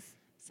 belongs.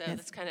 So Yes.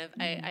 that's kind of,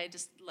 I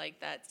just like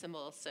that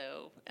symbol.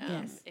 So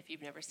Yes. if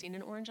you've never seen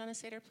an orange on a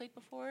Seder plate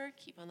before,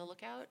 keep on the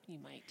lookout. You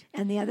might.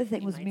 And the other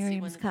thing You was might see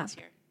Miriam's one cup. this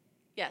year.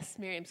 Yes,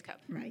 Miriam's cup.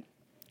 Right.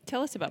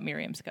 Tell us about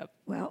Miriam's cup.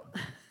 Well,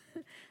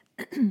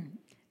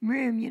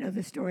 Miriam,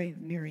 the story of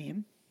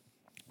Miriam.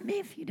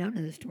 If you don't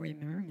know the story of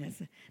Miriam,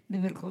 that's a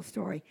biblical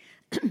story.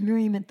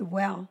 Miriam at the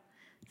well.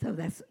 So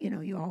that's,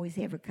 you always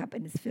have a cup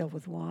and it's filled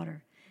with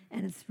water.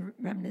 And it's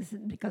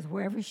reminiscent because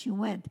wherever she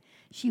went,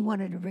 she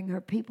wanted to bring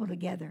her people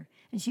together.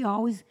 And she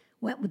always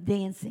went with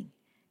dancing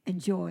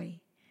and joy.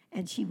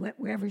 And she went,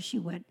 wherever she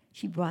went,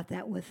 she brought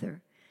that with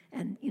her.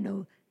 And,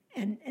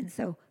 and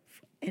so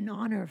in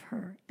honor of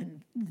her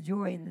and the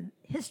joy and the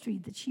history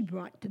that she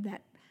brought to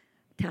that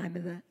time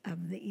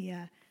of the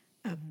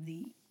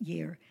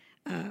year,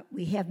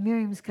 we have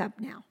Miriam's cup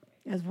now,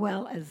 as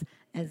well as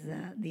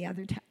the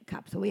other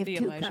cup. So we have The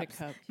two Elijah cups.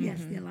 cup. Yes,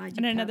 Mhm. the Elijah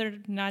And cup. another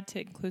nod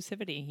to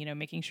inclusivity,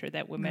 making sure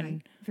that women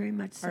Right, very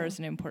much so. are as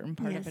an important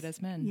part of it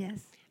as men.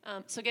 Yes.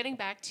 So getting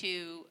back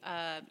to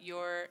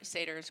your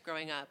Seders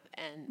growing up,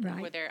 and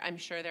Right. I'm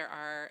sure there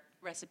are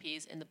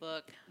recipes in the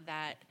book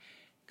that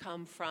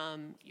come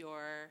from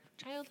your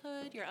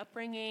childhood, your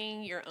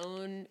upbringing, your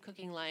own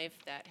cooking life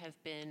that have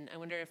been, I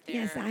wonder if they're...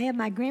 Yes, I have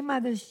my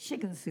grandmother's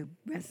chicken soup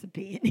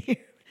recipe in here.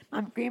 My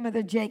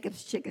grandmother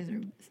Jacob's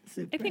chicken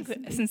soup I think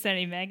recipe.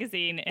 Cincinnati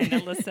Magazine and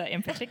Alyssa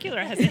in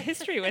particular has a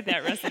history with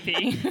that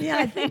recipe. Yeah,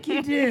 I think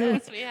you do.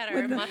 Yes, we had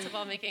our matzo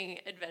ball making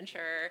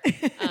adventure,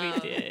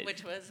 did.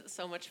 which was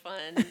so much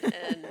fun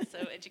and so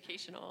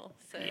educational.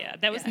 So Yeah,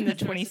 that was in the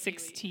that's a recipe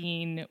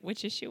 2016.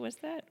 Which issue was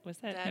that? Was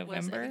that That was,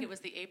 I November? think it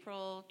was the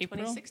April April?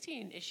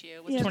 2016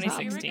 issue. Was Yeah, it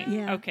 2016. probably,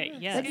 yeah. Okay,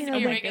 yes. But, It's know, gonna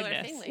be a but- regular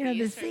goodness. thing, The,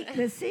 ladies.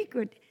 the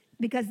secret,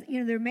 because,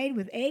 they're made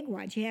with egg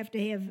whites. You have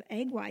to have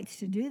egg whites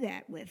to do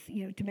that with,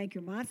 to make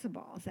your matzo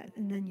balls.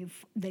 And then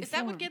they Is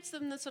that what form. gives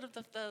them the sort of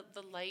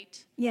the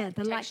light? Yeah,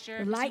 the texture?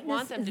 'Cause the lightness. You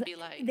want them is to the- be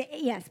light.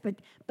 yes,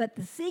 but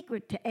the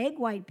secret to egg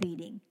white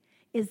beating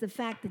is the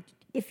fact that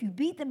if you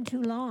beat them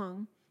too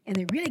long and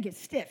they really get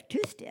stiff,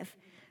 too stiff,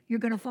 you're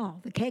going to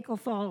fall. The cake will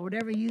fall, or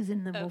whatever you're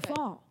using them will Okay.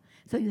 fall.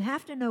 So you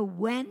have to know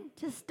when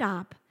to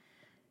stop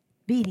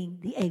beating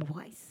the egg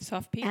whites.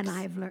 Soft peaks? And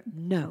I've learned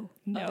no.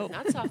 No.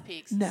 Not soft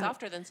peaks. No.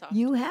 Softer than soft.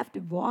 You have to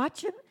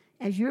watch them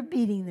as you're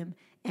beating them,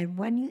 and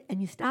when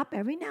you stop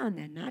every now and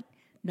then,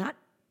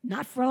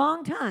 not for a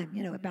long time.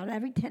 About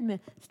every 10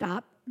 minutes.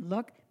 Stop,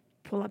 look,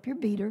 pull up your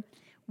beater.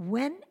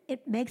 When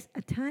it makes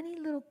a tiny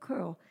little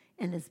curl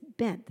and is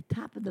bent, the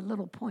top of the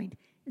little point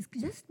is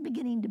just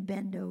beginning to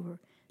bend over.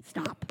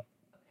 Stop.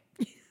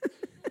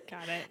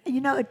 Got it.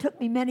 And it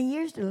took me many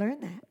years to learn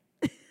that.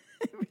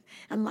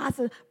 And lots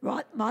of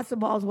matzo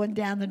balls went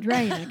down the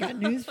drain. I got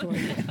news for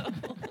you.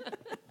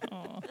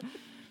 Oh.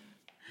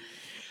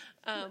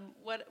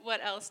 What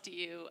else do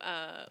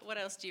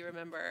you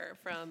remember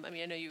from? I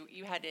mean, I know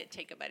you had to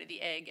take a bite of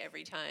the egg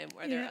every time.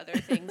 Were there other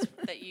things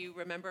that you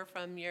remember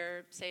from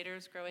your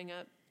Seders growing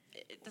up?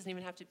 It doesn't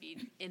even have to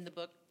be in the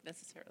book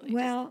necessarily.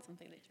 Well, just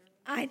something that you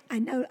I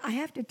know I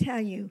have to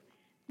tell you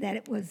that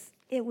it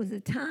was a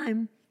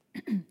time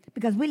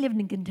because we lived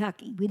in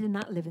Kentucky. We did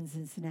not live in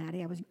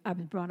Cincinnati. I was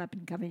brought up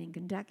in Covington,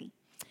 Kentucky,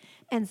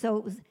 and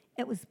so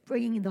it was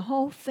bringing the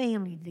whole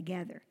family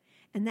together,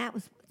 and that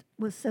was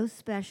so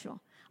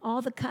special.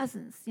 All the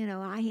cousins,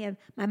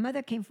 my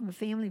mother came from a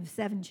family of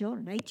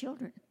 8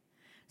 children.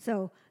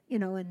 So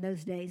in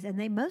those days,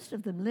 and most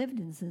of them lived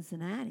in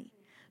Cincinnati.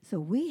 So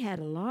we had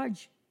a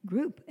large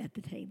group at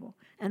the table,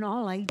 and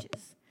all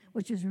ages,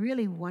 which was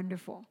really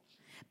wonderful.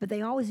 But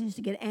they always used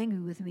to get angry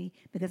with me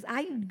because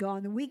I would go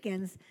on the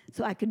weekends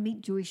so I could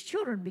meet Jewish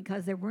children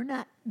because there were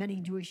not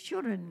many Jewish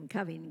children in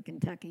Covington,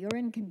 Kentucky, or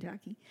in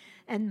Kentucky.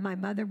 And my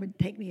mother would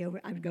take me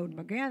over. I would go to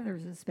my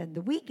grandmother's and spend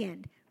the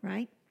weekend,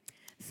 right?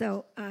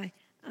 So I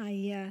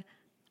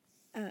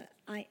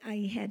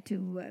had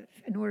to,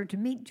 in order to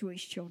meet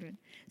Jewish children.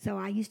 So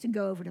I used to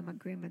go over to my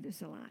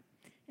grandmother's a lot.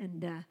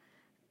 And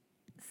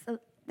so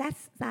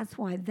that's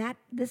why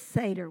this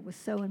Seder was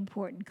so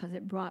important because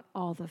it brought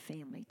all the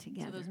family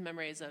together. So those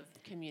memories of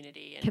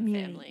community and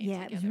Community, family.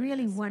 yeah, it was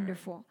really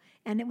wonderful.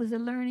 And it was a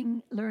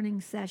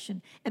learning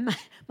session. And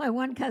my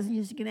one cousin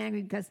used to get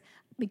angry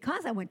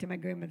because I went to my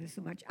grandmother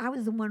so much. I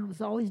was the one who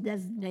was always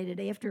designated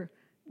after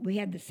we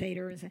had the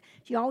Seder.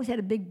 She always had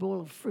a big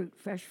bowl of fruit,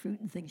 fresh fruit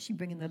and things she'd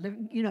bring in the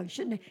living.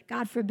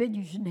 God forbid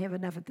you shouldn't have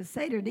enough at the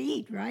Seder to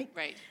eat, right?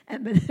 Right.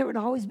 But there would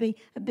always be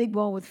a big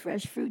bowl with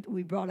fresh fruit.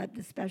 We brought up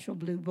the special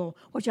blue bowl,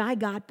 which I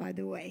got, by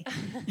the way,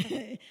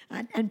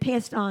 and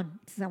passed on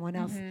to someone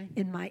else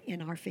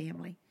in our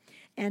family.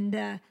 And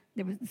there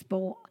was this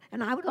bowl,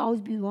 and I would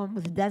always be the one who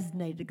was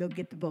designated to go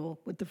get the bowl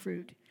with the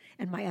fruit.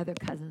 And my other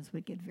cousins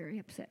would get very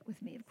upset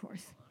with me, of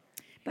course.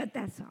 But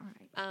that's all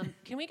right.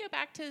 Can we go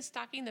back to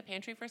stocking the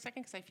pantry for a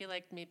second? Because I feel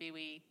like maybe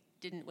we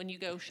didn't, when you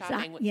go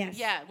shopping. Yes.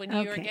 Yeah, when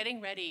you were getting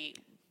ready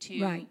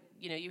to, Right.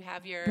 You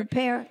have your...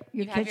 Prepare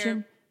your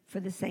kitchen for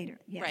the Seder.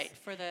 Yes. Right,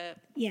 for the...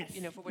 Yes.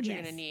 For what you're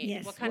going to need.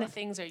 Yes. What kind of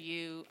things are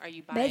you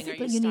buying? Basically, are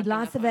you you need stocking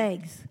lots up of on?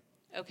 eggs.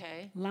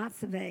 Okay.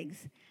 Lots of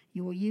eggs.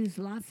 You will use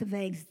lots of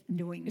eggs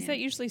doing Is that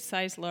usually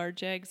size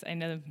large eggs? I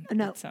know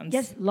no, that sounds...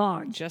 just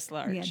large. Just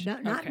large. Yeah,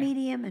 not Okay.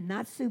 medium and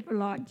not super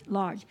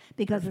large.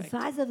 Because Perfect.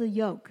 the size of the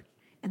yolk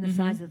and the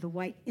size of the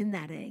white in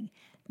that egg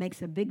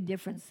makes a big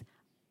difference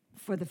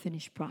for the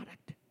finished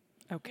product.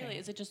 Okay. Really?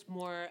 Is it just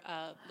more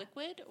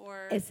liquid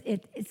or?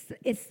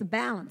 It's the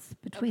balance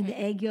between the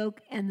egg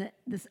yolk and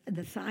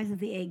the size of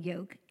the egg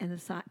yolk and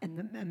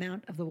the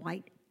amount of the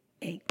white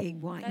egg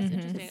white. That's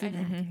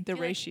interesting. The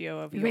ratio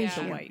of The yolk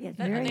ratio, to white. yes,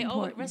 very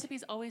important.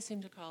 Recipes always seem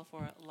to call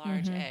for a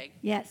large egg.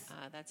 Yes.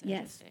 That's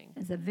Yes. interesting.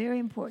 It's a very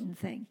important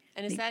thing.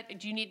 And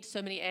do you need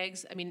so many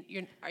eggs? I mean,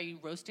 are you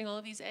roasting all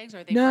of these eggs?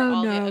 Or are they No, for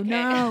all no, the, okay.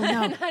 no.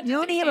 Not You just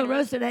only have a container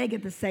roasted egg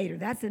at the Seder.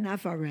 That's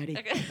enough already.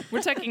 Okay.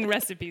 We're talking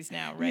recipes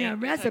now, right? Yeah,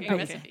 recipes.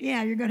 recipes.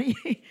 Yeah, you're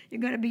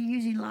gonna be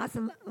using lots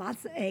of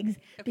eggs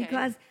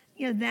because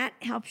that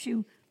helps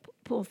you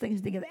pull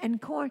things together. And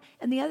corn.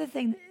 And the other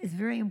thing that is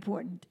very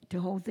important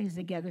to hold things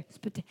together is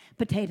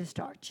potato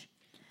starch.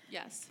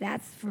 Yes.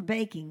 That's for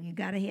baking. You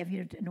got to have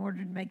in order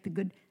to make the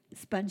good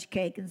sponge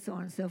cake and so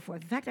on and so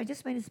forth. In fact, I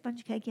just made a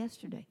sponge cake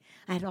yesterday.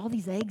 I had all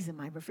these eggs in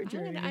my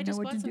refrigerator. I I didn't just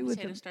know what bought to do some with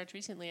potato them. starch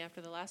recently after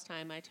the last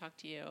time I talked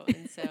to you,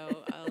 and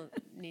so I'll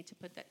need to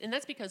put that. And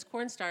that's because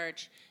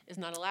cornstarch is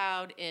not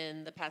allowed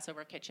in the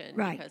Passover kitchen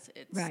Right. because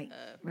it's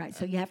Right.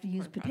 So you have to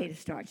use corn potato product.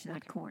 starch,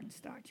 not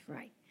cornstarch.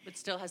 Right. But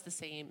still has the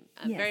same.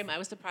 Yes. I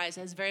was surprised.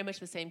 It has very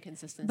much the same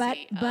consistency. But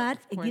of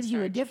it gives you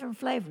a cornstarch. different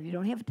flavor. You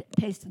don't have a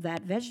taste of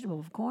that vegetable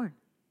of corn.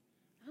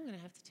 I'm gonna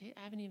have to taste. I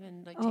haven't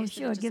even Oh, tasted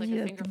sure. it. It Just gives like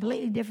you a a fingerful.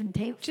 completely different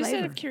Just flavor.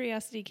 out of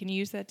curiosity, can you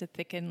use that to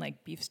thicken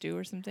like beef stew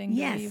or something?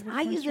 Yes,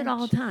 I use it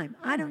all the time.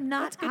 I do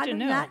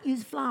not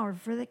use flour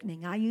for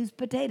thickening. I use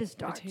potato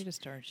starch. Potato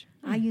starch.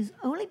 I use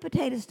only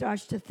potato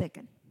starch to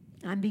thicken.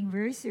 I'm being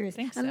very serious.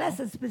 Think Unless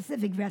so. a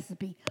specific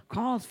recipe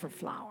calls for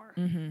flour,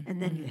 and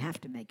then you have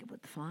to make it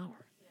with flour.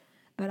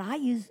 But I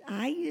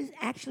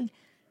actually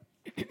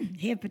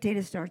have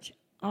potato starch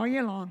all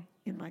year long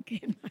in my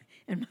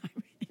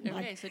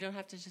Okay, so you don't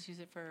have to just use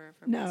it for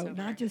no, Passover.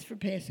 not just for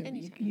Passover. You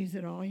Anytime. can use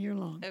it all year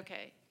long.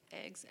 Okay,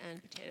 eggs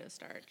and potato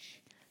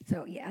starch.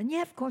 So yeah, and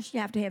of course you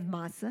have to have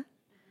matzah,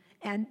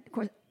 and of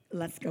course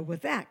let's go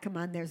with that. Come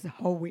on, there's the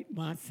whole wheat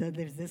matzah.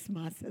 There's this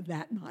matzah,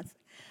 that matzah.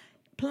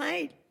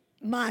 Plain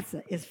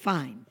matzah is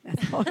fine.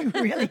 That's all you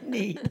really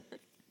need.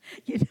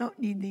 You don't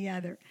need the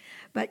other.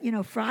 But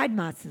fried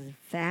matzah is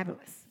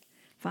fabulous.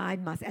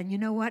 Fried matzah, and you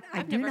know what?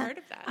 I've never heard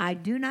of that. I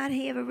do not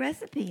have a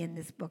recipe in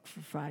this book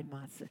for fried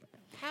matzah.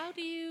 How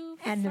do you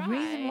And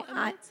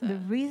fry the a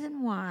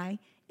reason why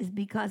is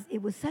because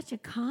it was such a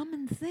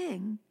common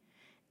thing.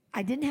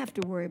 I didn't have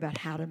to worry about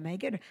how to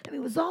make it. I mean,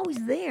 it was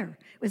always there.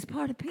 It was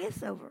part of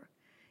Passover.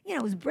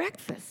 It was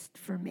breakfast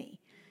for me.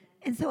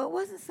 And so it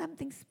wasn't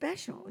something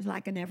special. It was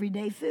like an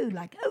everyday food,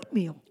 like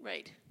oatmeal,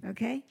 Right.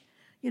 okay?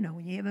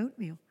 When you have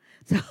oatmeal.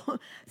 So,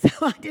 so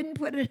I didn't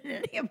put it in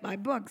any of my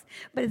books.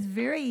 But it's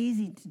very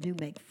easy to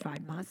make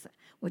fried masa.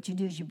 What you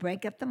do is you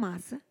break up the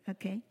masa,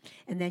 okay,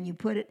 and then you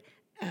put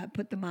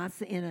the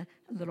masa in a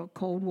little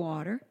cold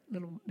water, a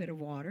little bit of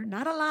water.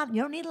 Not a lot.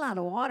 You don't need a lot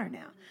of water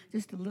now.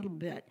 Just a little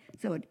bit,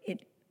 so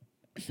it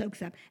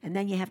soaks up. And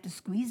then you have to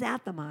squeeze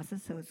out the masa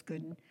so it's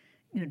good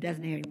and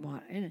doesn't have any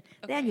water in it.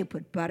 Okay. Then you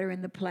put butter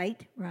in the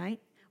plate, right?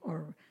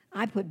 Or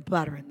I put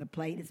butter in the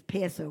plate. It's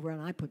Passover,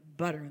 and I put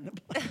butter in the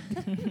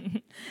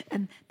plate.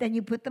 And then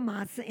you put the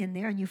matzah in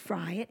there, and you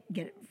fry it,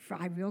 get it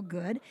fried real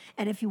good.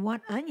 And if you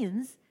want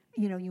onions,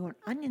 you want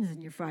onions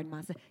in your fried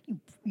matzah,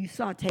 you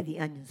saute the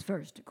onions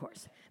first, of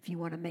course, if you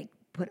want to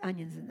put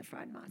onions in the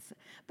fried matzah.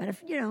 But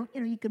if,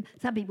 you could,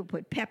 some people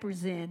put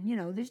peppers in,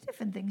 there's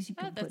different things you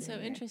can put in. Oh, that's so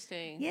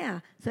interesting. Yeah.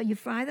 So you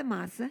fry the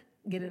matzah,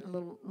 get it a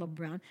little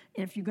brown.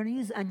 And if you're going to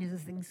use onions and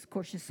things, of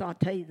course, you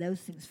saute those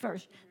things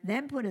first,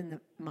 then put in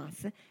the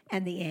matzah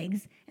and the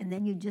eggs, and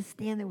then you just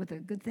stand there with a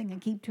good thing and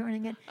keep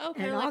turning it. Oh,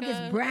 and it like all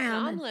gets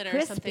brown an omelet and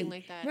crispy. Or something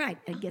like that. Right.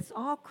 It gets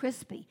all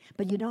crispy.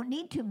 But you don't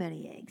need too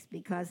many eggs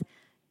because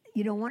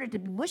you don't want it to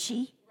be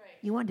mushy.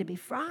 You want it to be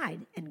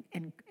fried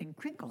and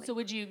crinkly. So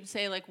would you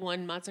say like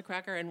one matzah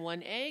cracker and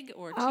one egg,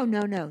 or two? Oh,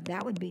 no.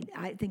 That would be,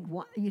 I think,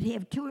 you'd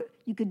have two.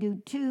 You could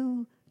do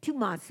two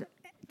matzahs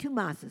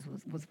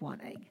with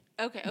one egg.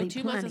 Okay. Oh,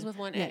 two plenty. matzahs with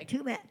one yeah, egg.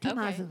 Two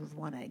matzahs with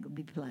one egg would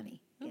be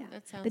plenty. Ooh, yeah.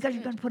 that sounds because good.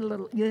 you're going to put a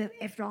little.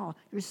 After all,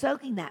 you're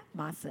soaking that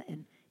matzah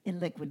in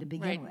liquid to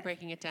begin with.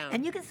 Breaking it down.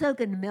 And you can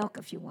soak it in milk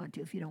if you want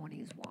to, if you don't want to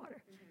use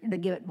water, and to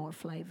give it more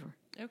flavor.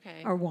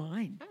 Okay. Or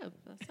wine. Oh,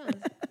 that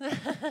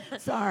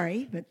sounds.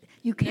 Sorry, but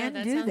you can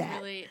that do sounds that.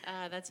 Really,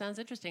 that sounds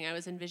interesting. I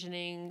was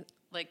envisioning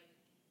like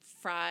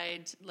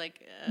fried,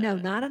 like. No,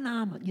 not an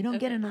omelet. You don't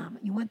get an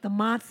omelet. You want the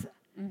matzah.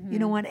 You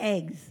don't want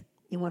eggs.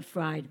 You want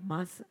fried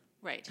matzah.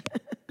 Right.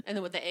 And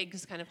then what the egg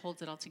just kind of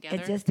holds it all together.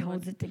 It just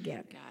holds it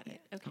together. Got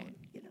it. Okay.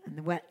 And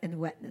the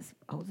wetness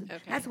holds it.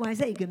 Okay. That's why I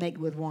say you can make it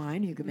with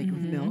wine, you can make it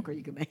with milk, or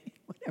you can make it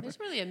whatever. There's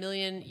really a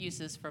million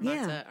uses for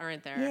matzah,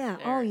 aren't there? Yeah.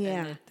 There,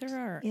 Yeah. There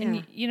are.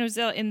 Yeah. And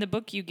Zell, in the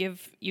book you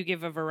give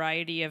a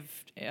variety of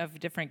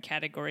different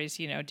categories,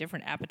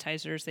 different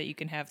appetizers that you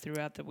can have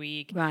throughout the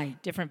week. Right.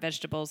 Different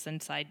vegetables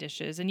and side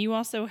dishes. And you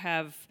also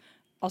have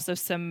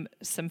some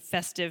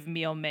festive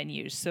meal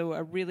menus. So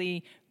a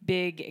really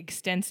big,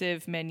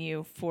 extensive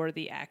menu for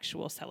the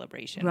actual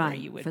celebration. Right, where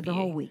you would for the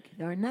whole week.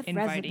 There are enough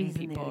inviting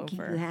recipes in there people to keep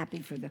over. you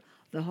happy for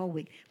the whole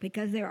week.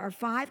 Because there are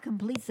 5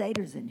 complete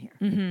Seders in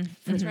here.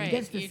 That's right.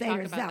 Just the You talk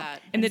Seder about itself.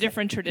 that. And the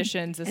different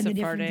traditions, the And the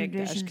different Sephardic, the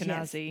traditions,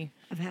 yes, Ashkenazi.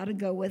 of how to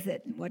go with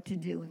it and what to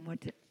do and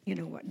what to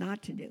what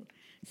not to do.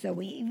 So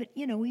we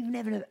even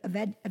have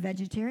a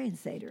vegetarian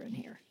Seder in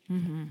here.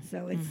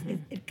 So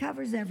it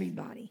covers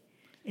everybody.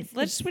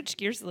 Let's switch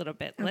gears a little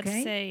bit. Let's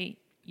Okay. say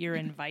you're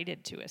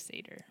invited to a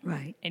Seder.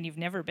 Right. And you've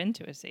never been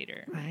to a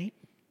Seder. Right.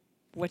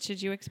 What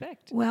should you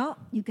expect? Well,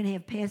 you can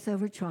have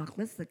Passover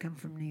chocolates that come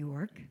from New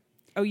York.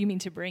 Oh, you mean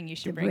to bring? You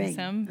should To bring bring.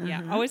 some.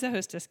 Yeah, always a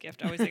hostess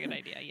gift. Always a good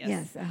idea. Yes.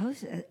 Yes, a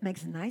host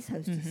makes a nice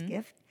hostess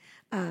gift.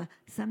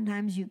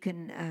 Sometimes you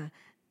can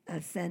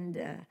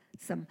send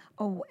some.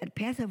 Oh, at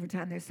Passover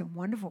time, there's some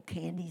wonderful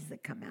candies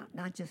that come out.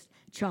 Not just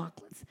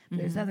chocolates. But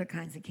there's other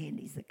kinds of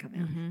candies that come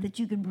out that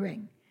you can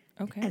bring.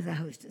 Okay. As a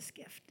hostess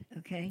gift.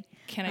 Okay.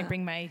 Can I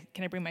bring my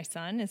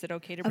son? Is it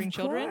okay to bring Of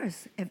children?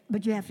 course,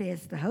 but you have to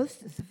ask the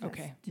hostess if that's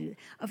Okay. to do.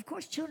 Of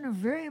course, children are a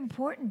very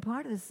important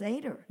part of the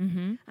Seder.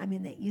 I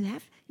mean, you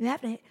have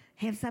to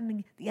have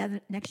something.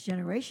 The next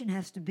generation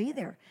has to be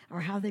there,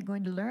 or how they're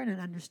going to learn and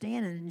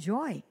understand and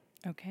enjoy.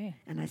 Okay.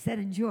 And I said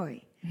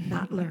enjoy,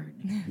 not learn.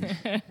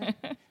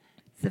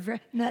 It's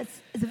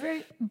a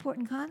very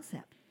important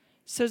concept.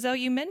 So, Zell,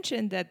 you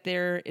mentioned that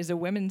there is a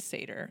women's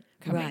Seder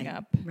coming Right,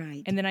 up.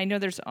 right. And then I know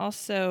there's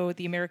also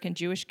the American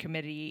Jewish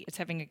Committee. It's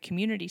having a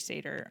community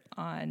Seder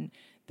on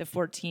the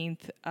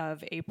 14th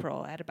of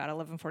April at about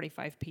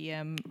 11:45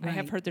 p.m. I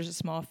have Right. heard there's a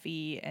small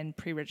fee and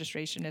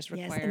pre-registration is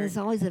required. Yes, and it's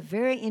always a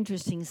very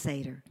interesting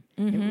Seder.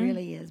 It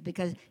really is,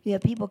 because you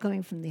have people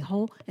coming from the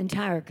whole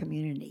entire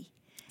community.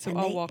 So And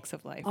all walks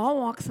of life. All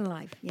walks of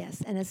life,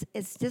 yes. And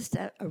it's just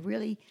a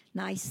really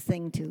nice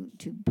thing to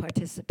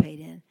participate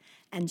in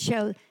and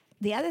show.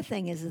 The other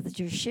thing is that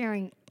you're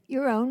sharing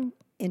your own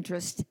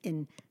interest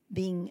in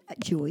being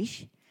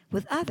Jewish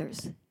with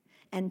others,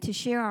 and to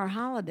share our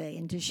holiday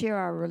and to share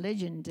our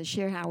religion, to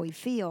share how we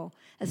feel,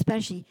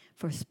 especially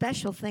for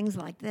special things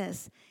like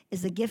this,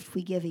 is a gift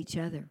we give each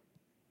other.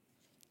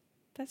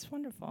 That's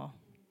wonderful.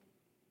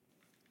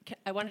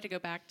 I wanted to go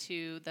back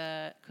to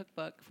the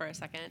cookbook for a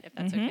second, if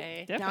that's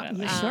okay.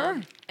 Definitely. Yes,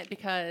 sure.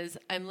 Because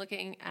I'm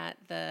looking at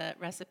the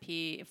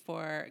recipe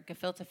for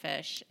gefilte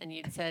fish, and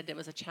you'd said it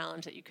was a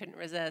challenge that you couldn't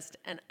resist.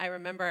 And I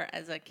remember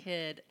as a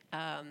kid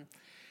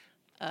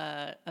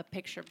a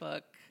picture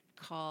book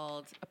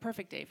called A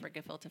Perfect Day for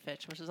Gefilte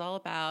Fish, which is all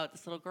about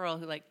this little girl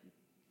who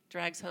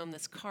drags home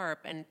this carp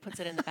and puts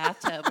it in the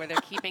bathtub where they're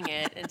keeping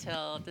it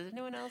until. Does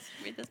anyone else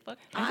read this book?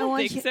 I don't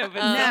think so, but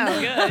no, sounds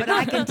good. but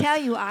I can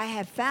tell you, I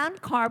have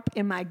found carp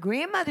in my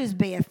grandmother's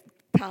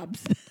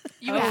bathtubs.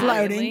 You Oh, have?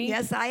 floating. really?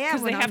 Yes, I am.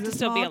 Because they when I have was to a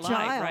still be small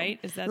alive, child. right?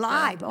 Is that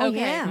live? Oh Okay.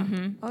 yeah.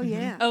 Mhm. Oh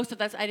yeah. Oh, so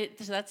that's I did.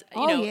 So that's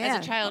Oh, yeah.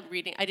 as a child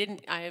reading.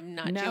 I am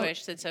not No.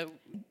 Jewish, so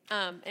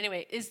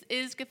anyway, is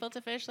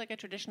gefilte fish like a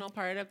traditional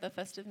part of the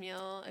festive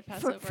meal at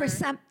Passover?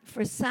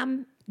 For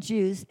some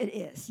Jews, it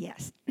is,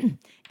 yes.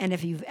 And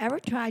if you've ever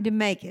tried to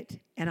make it,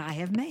 and I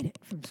have made it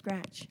from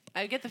scratch,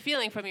 I get the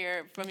feeling from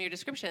your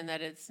description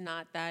that it's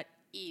not that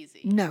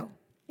easy. no,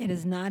 it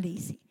is not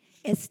easy.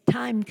 It's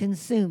time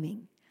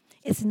consuming.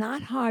 It's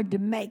not hard to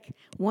make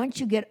once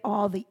you get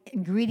all the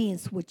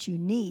ingredients which you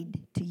need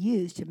to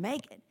use to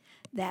make it.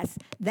 That's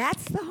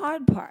the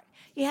hard part.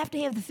 You have to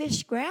have the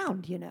fish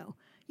ground, you know.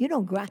 You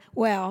don't grind.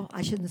 Well,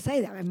 I shouldn't say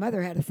that. My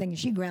mother had a thing, and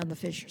she ground the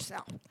fish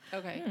herself.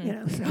 Okay. You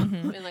know, so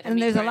In like a and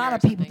meat there's a grinder lot or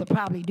of people something. that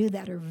probably do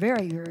that are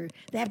very,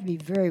 they have to be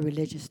very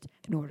religious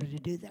in order to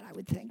do that, I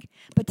would think.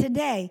 But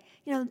today,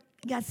 you know,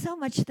 you got so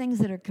much things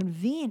that are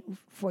convenient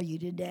for you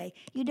today.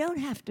 You don't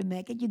have to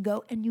make it. You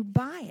go and you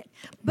buy it.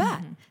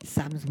 But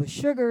some's with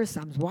sugar,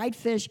 some's white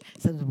fish,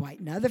 some's white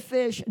and other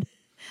fish.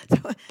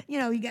 So, you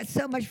know, you got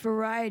so much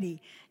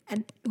variety.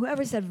 And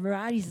whoever said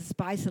variety is the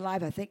spice of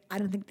life, I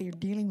don't think they're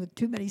dealing with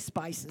too many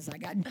spices. I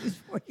got news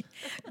for you.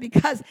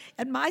 Because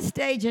at my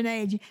stage and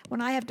age, when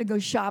I have to go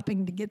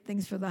shopping to get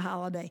things for the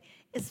holiday,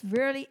 it's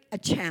really a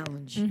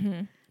challenge.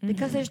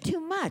 Because there's too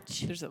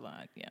much. There's a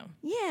lot, yeah.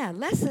 Yeah,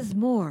 less is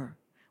more.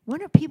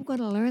 When are people going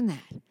to learn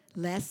that?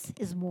 Less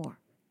is more.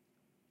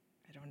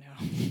 I don't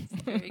know.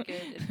 Very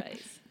good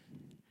advice.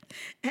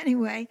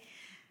 Anyway,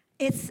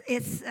 it's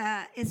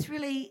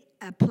really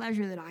a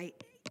pleasure that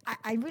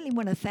I really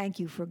want to thank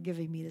you for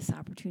giving me this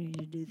opportunity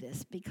to do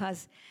this,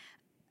 because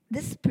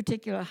this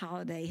particular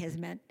holiday has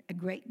meant a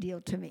great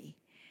deal to me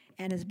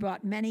and has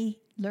brought many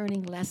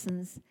learning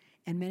lessons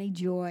and many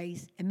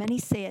joys and many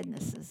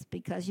sadnesses,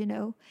 because, you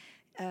know,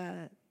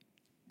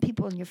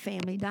 people in your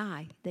family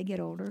die. They get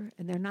older,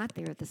 and they're not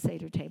there at the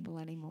Seder table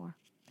anymore.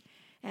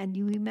 And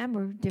you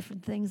remember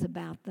different things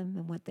about them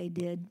and what they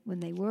did when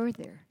they were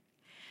there.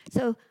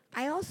 So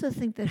I also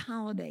think that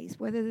holidays,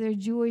 whether they're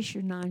Jewish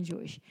or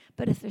non-Jewish,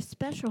 but if they're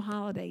special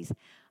holidays,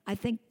 I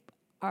think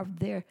are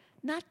there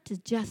not to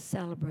just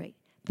celebrate,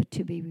 but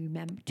to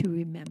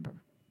remember.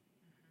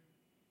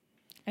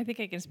 I think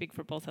I can speak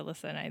for both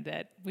Alyssa and I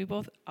that we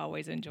both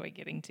always enjoy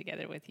getting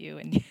together with you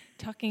and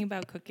talking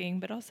about cooking,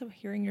 but also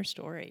hearing your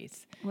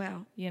stories.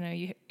 Well, You know,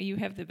 you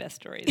have the best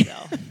stories,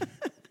 though.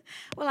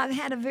 well, I've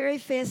had a very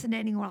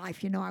fascinating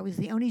life. You know, I was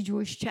the only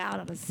Jewish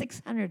child out of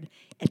 600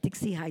 at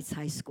Dixie Heights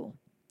High School.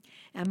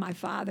 And my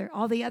father,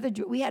 all the other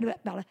we had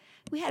about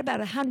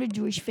 100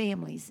 Jewish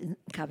families in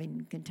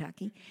Covington,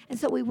 Kentucky, and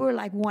so we were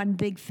like one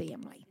big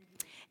family,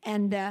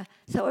 and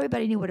so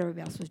everybody knew what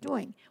everybody else was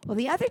doing. Well,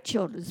 the other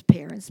children's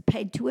parents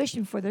paid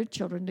tuition for their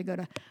children to go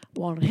to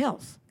Walnut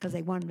Hills because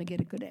they wanted them to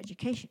get a good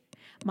education.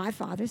 My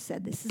father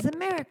said, "This is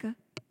America.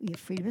 We have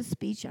freedom of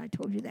speech." I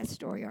told you that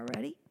story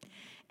already,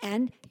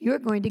 and you're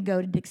going to go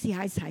to Dixie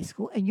Heights High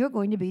School, and you're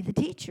going to be the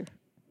teacher.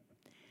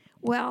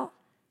 Well,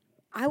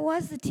 I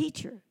was the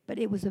teacher, but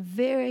it was a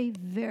very,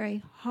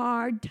 very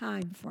hard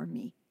time for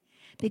me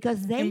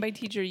because And by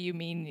teacher, you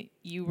mean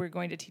you were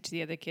going to teach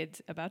the other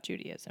kids about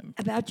Judaism.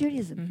 About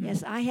Judaism,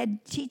 yes. I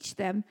had to teach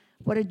them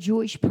what a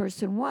Jewish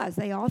person was.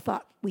 They all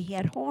thought we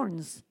had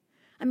horns.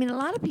 I mean, a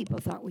lot of people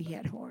thought we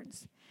had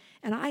horns.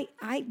 And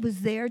I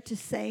was there to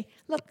say,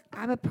 look,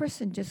 I'm a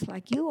person just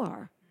like you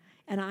are.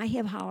 And I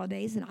have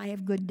holidays, and I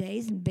have good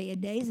days and bad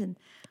days, and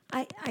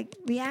I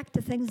react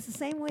to things the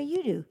same way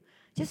you do.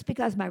 Just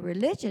because my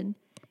religion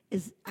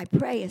is, I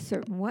pray a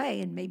certain way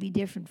and may be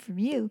different from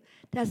you,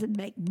 doesn't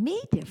make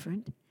me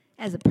different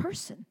as a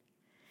person.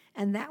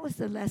 And that was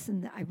the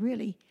lesson that I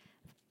really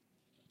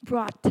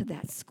brought to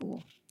that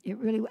school.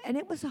 And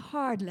it was a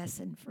hard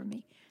lesson for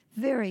me,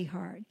 very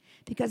hard,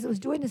 because it was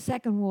during the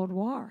Second World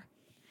War.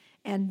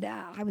 And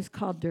I was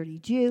called Dirty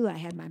Jew. I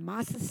had my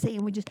masa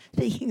sandwiches.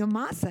 Speaking of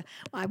masa,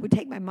 I would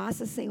take my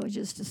masa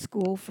sandwiches to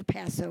school for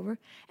Passover,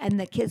 and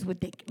the kids would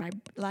take my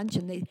lunch,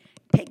 and they'd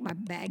take my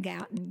bag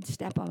out and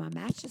step on my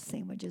matcha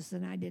sandwiches,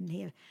 and I didn't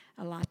have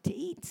a lot to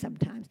eat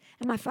sometimes.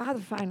 And my father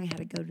finally had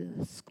to go to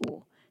the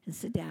school and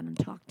sit down and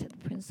talk to the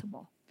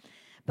principal.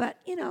 But,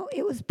 you know,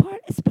 it's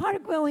part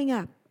of growing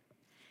up.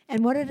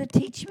 And what did it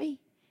teach me?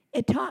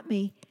 It taught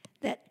me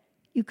that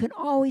you can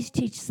always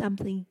teach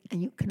something,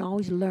 and you can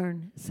always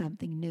learn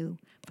something new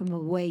from the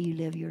way you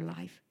live your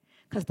life.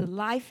 Because the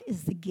life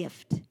is the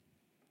gift.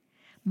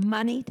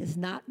 Money does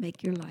not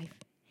make your life.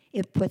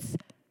 It puts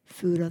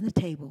food on the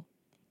table.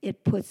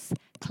 It puts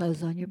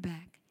clothes on your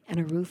back and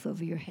a roof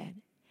over your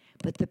head.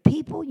 But the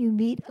people you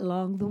meet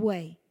along the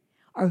way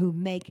are who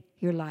make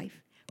your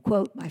life.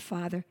 Quote my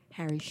father,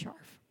 Harry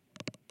Scharf.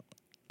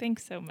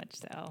 Thanks so much,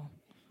 Zell.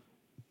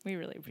 We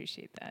really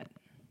appreciate that.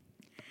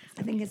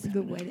 I think it's a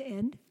good way to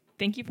end.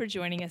 Thank you for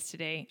joining us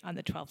today on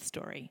The 12th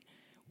Story.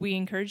 We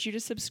encourage you to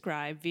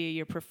subscribe via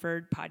your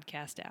preferred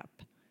podcast app.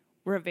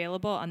 We're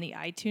available on the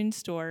iTunes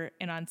Store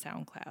and on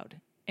SoundCloud.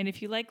 And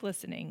if you like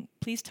listening,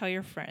 please tell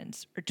your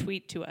friends or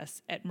tweet to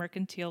us at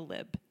Mercantile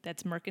Lib.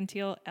 That's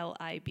Mercantile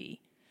LIB.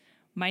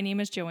 My name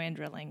is Joanne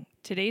Drilling.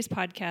 Today's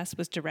podcast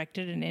was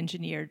directed and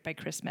engineered by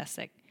Chris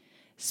Messick.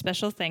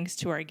 Special thanks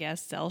to our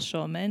guests Zell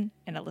Schulman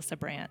and Alyssa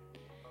Brandt.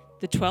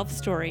 The 12th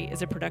Story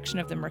is a production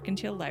of the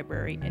Mercantile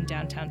Library in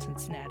downtown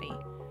Cincinnati.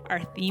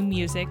 Our theme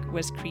music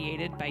was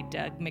created by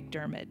Doug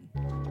McDermott.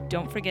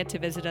 Don't forget to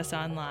visit us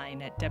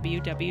online at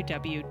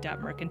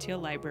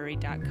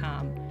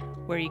www.mercantilelibrary.com,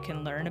 where you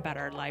can learn about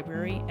our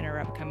library and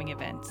our upcoming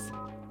events.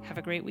 Have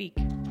a great week.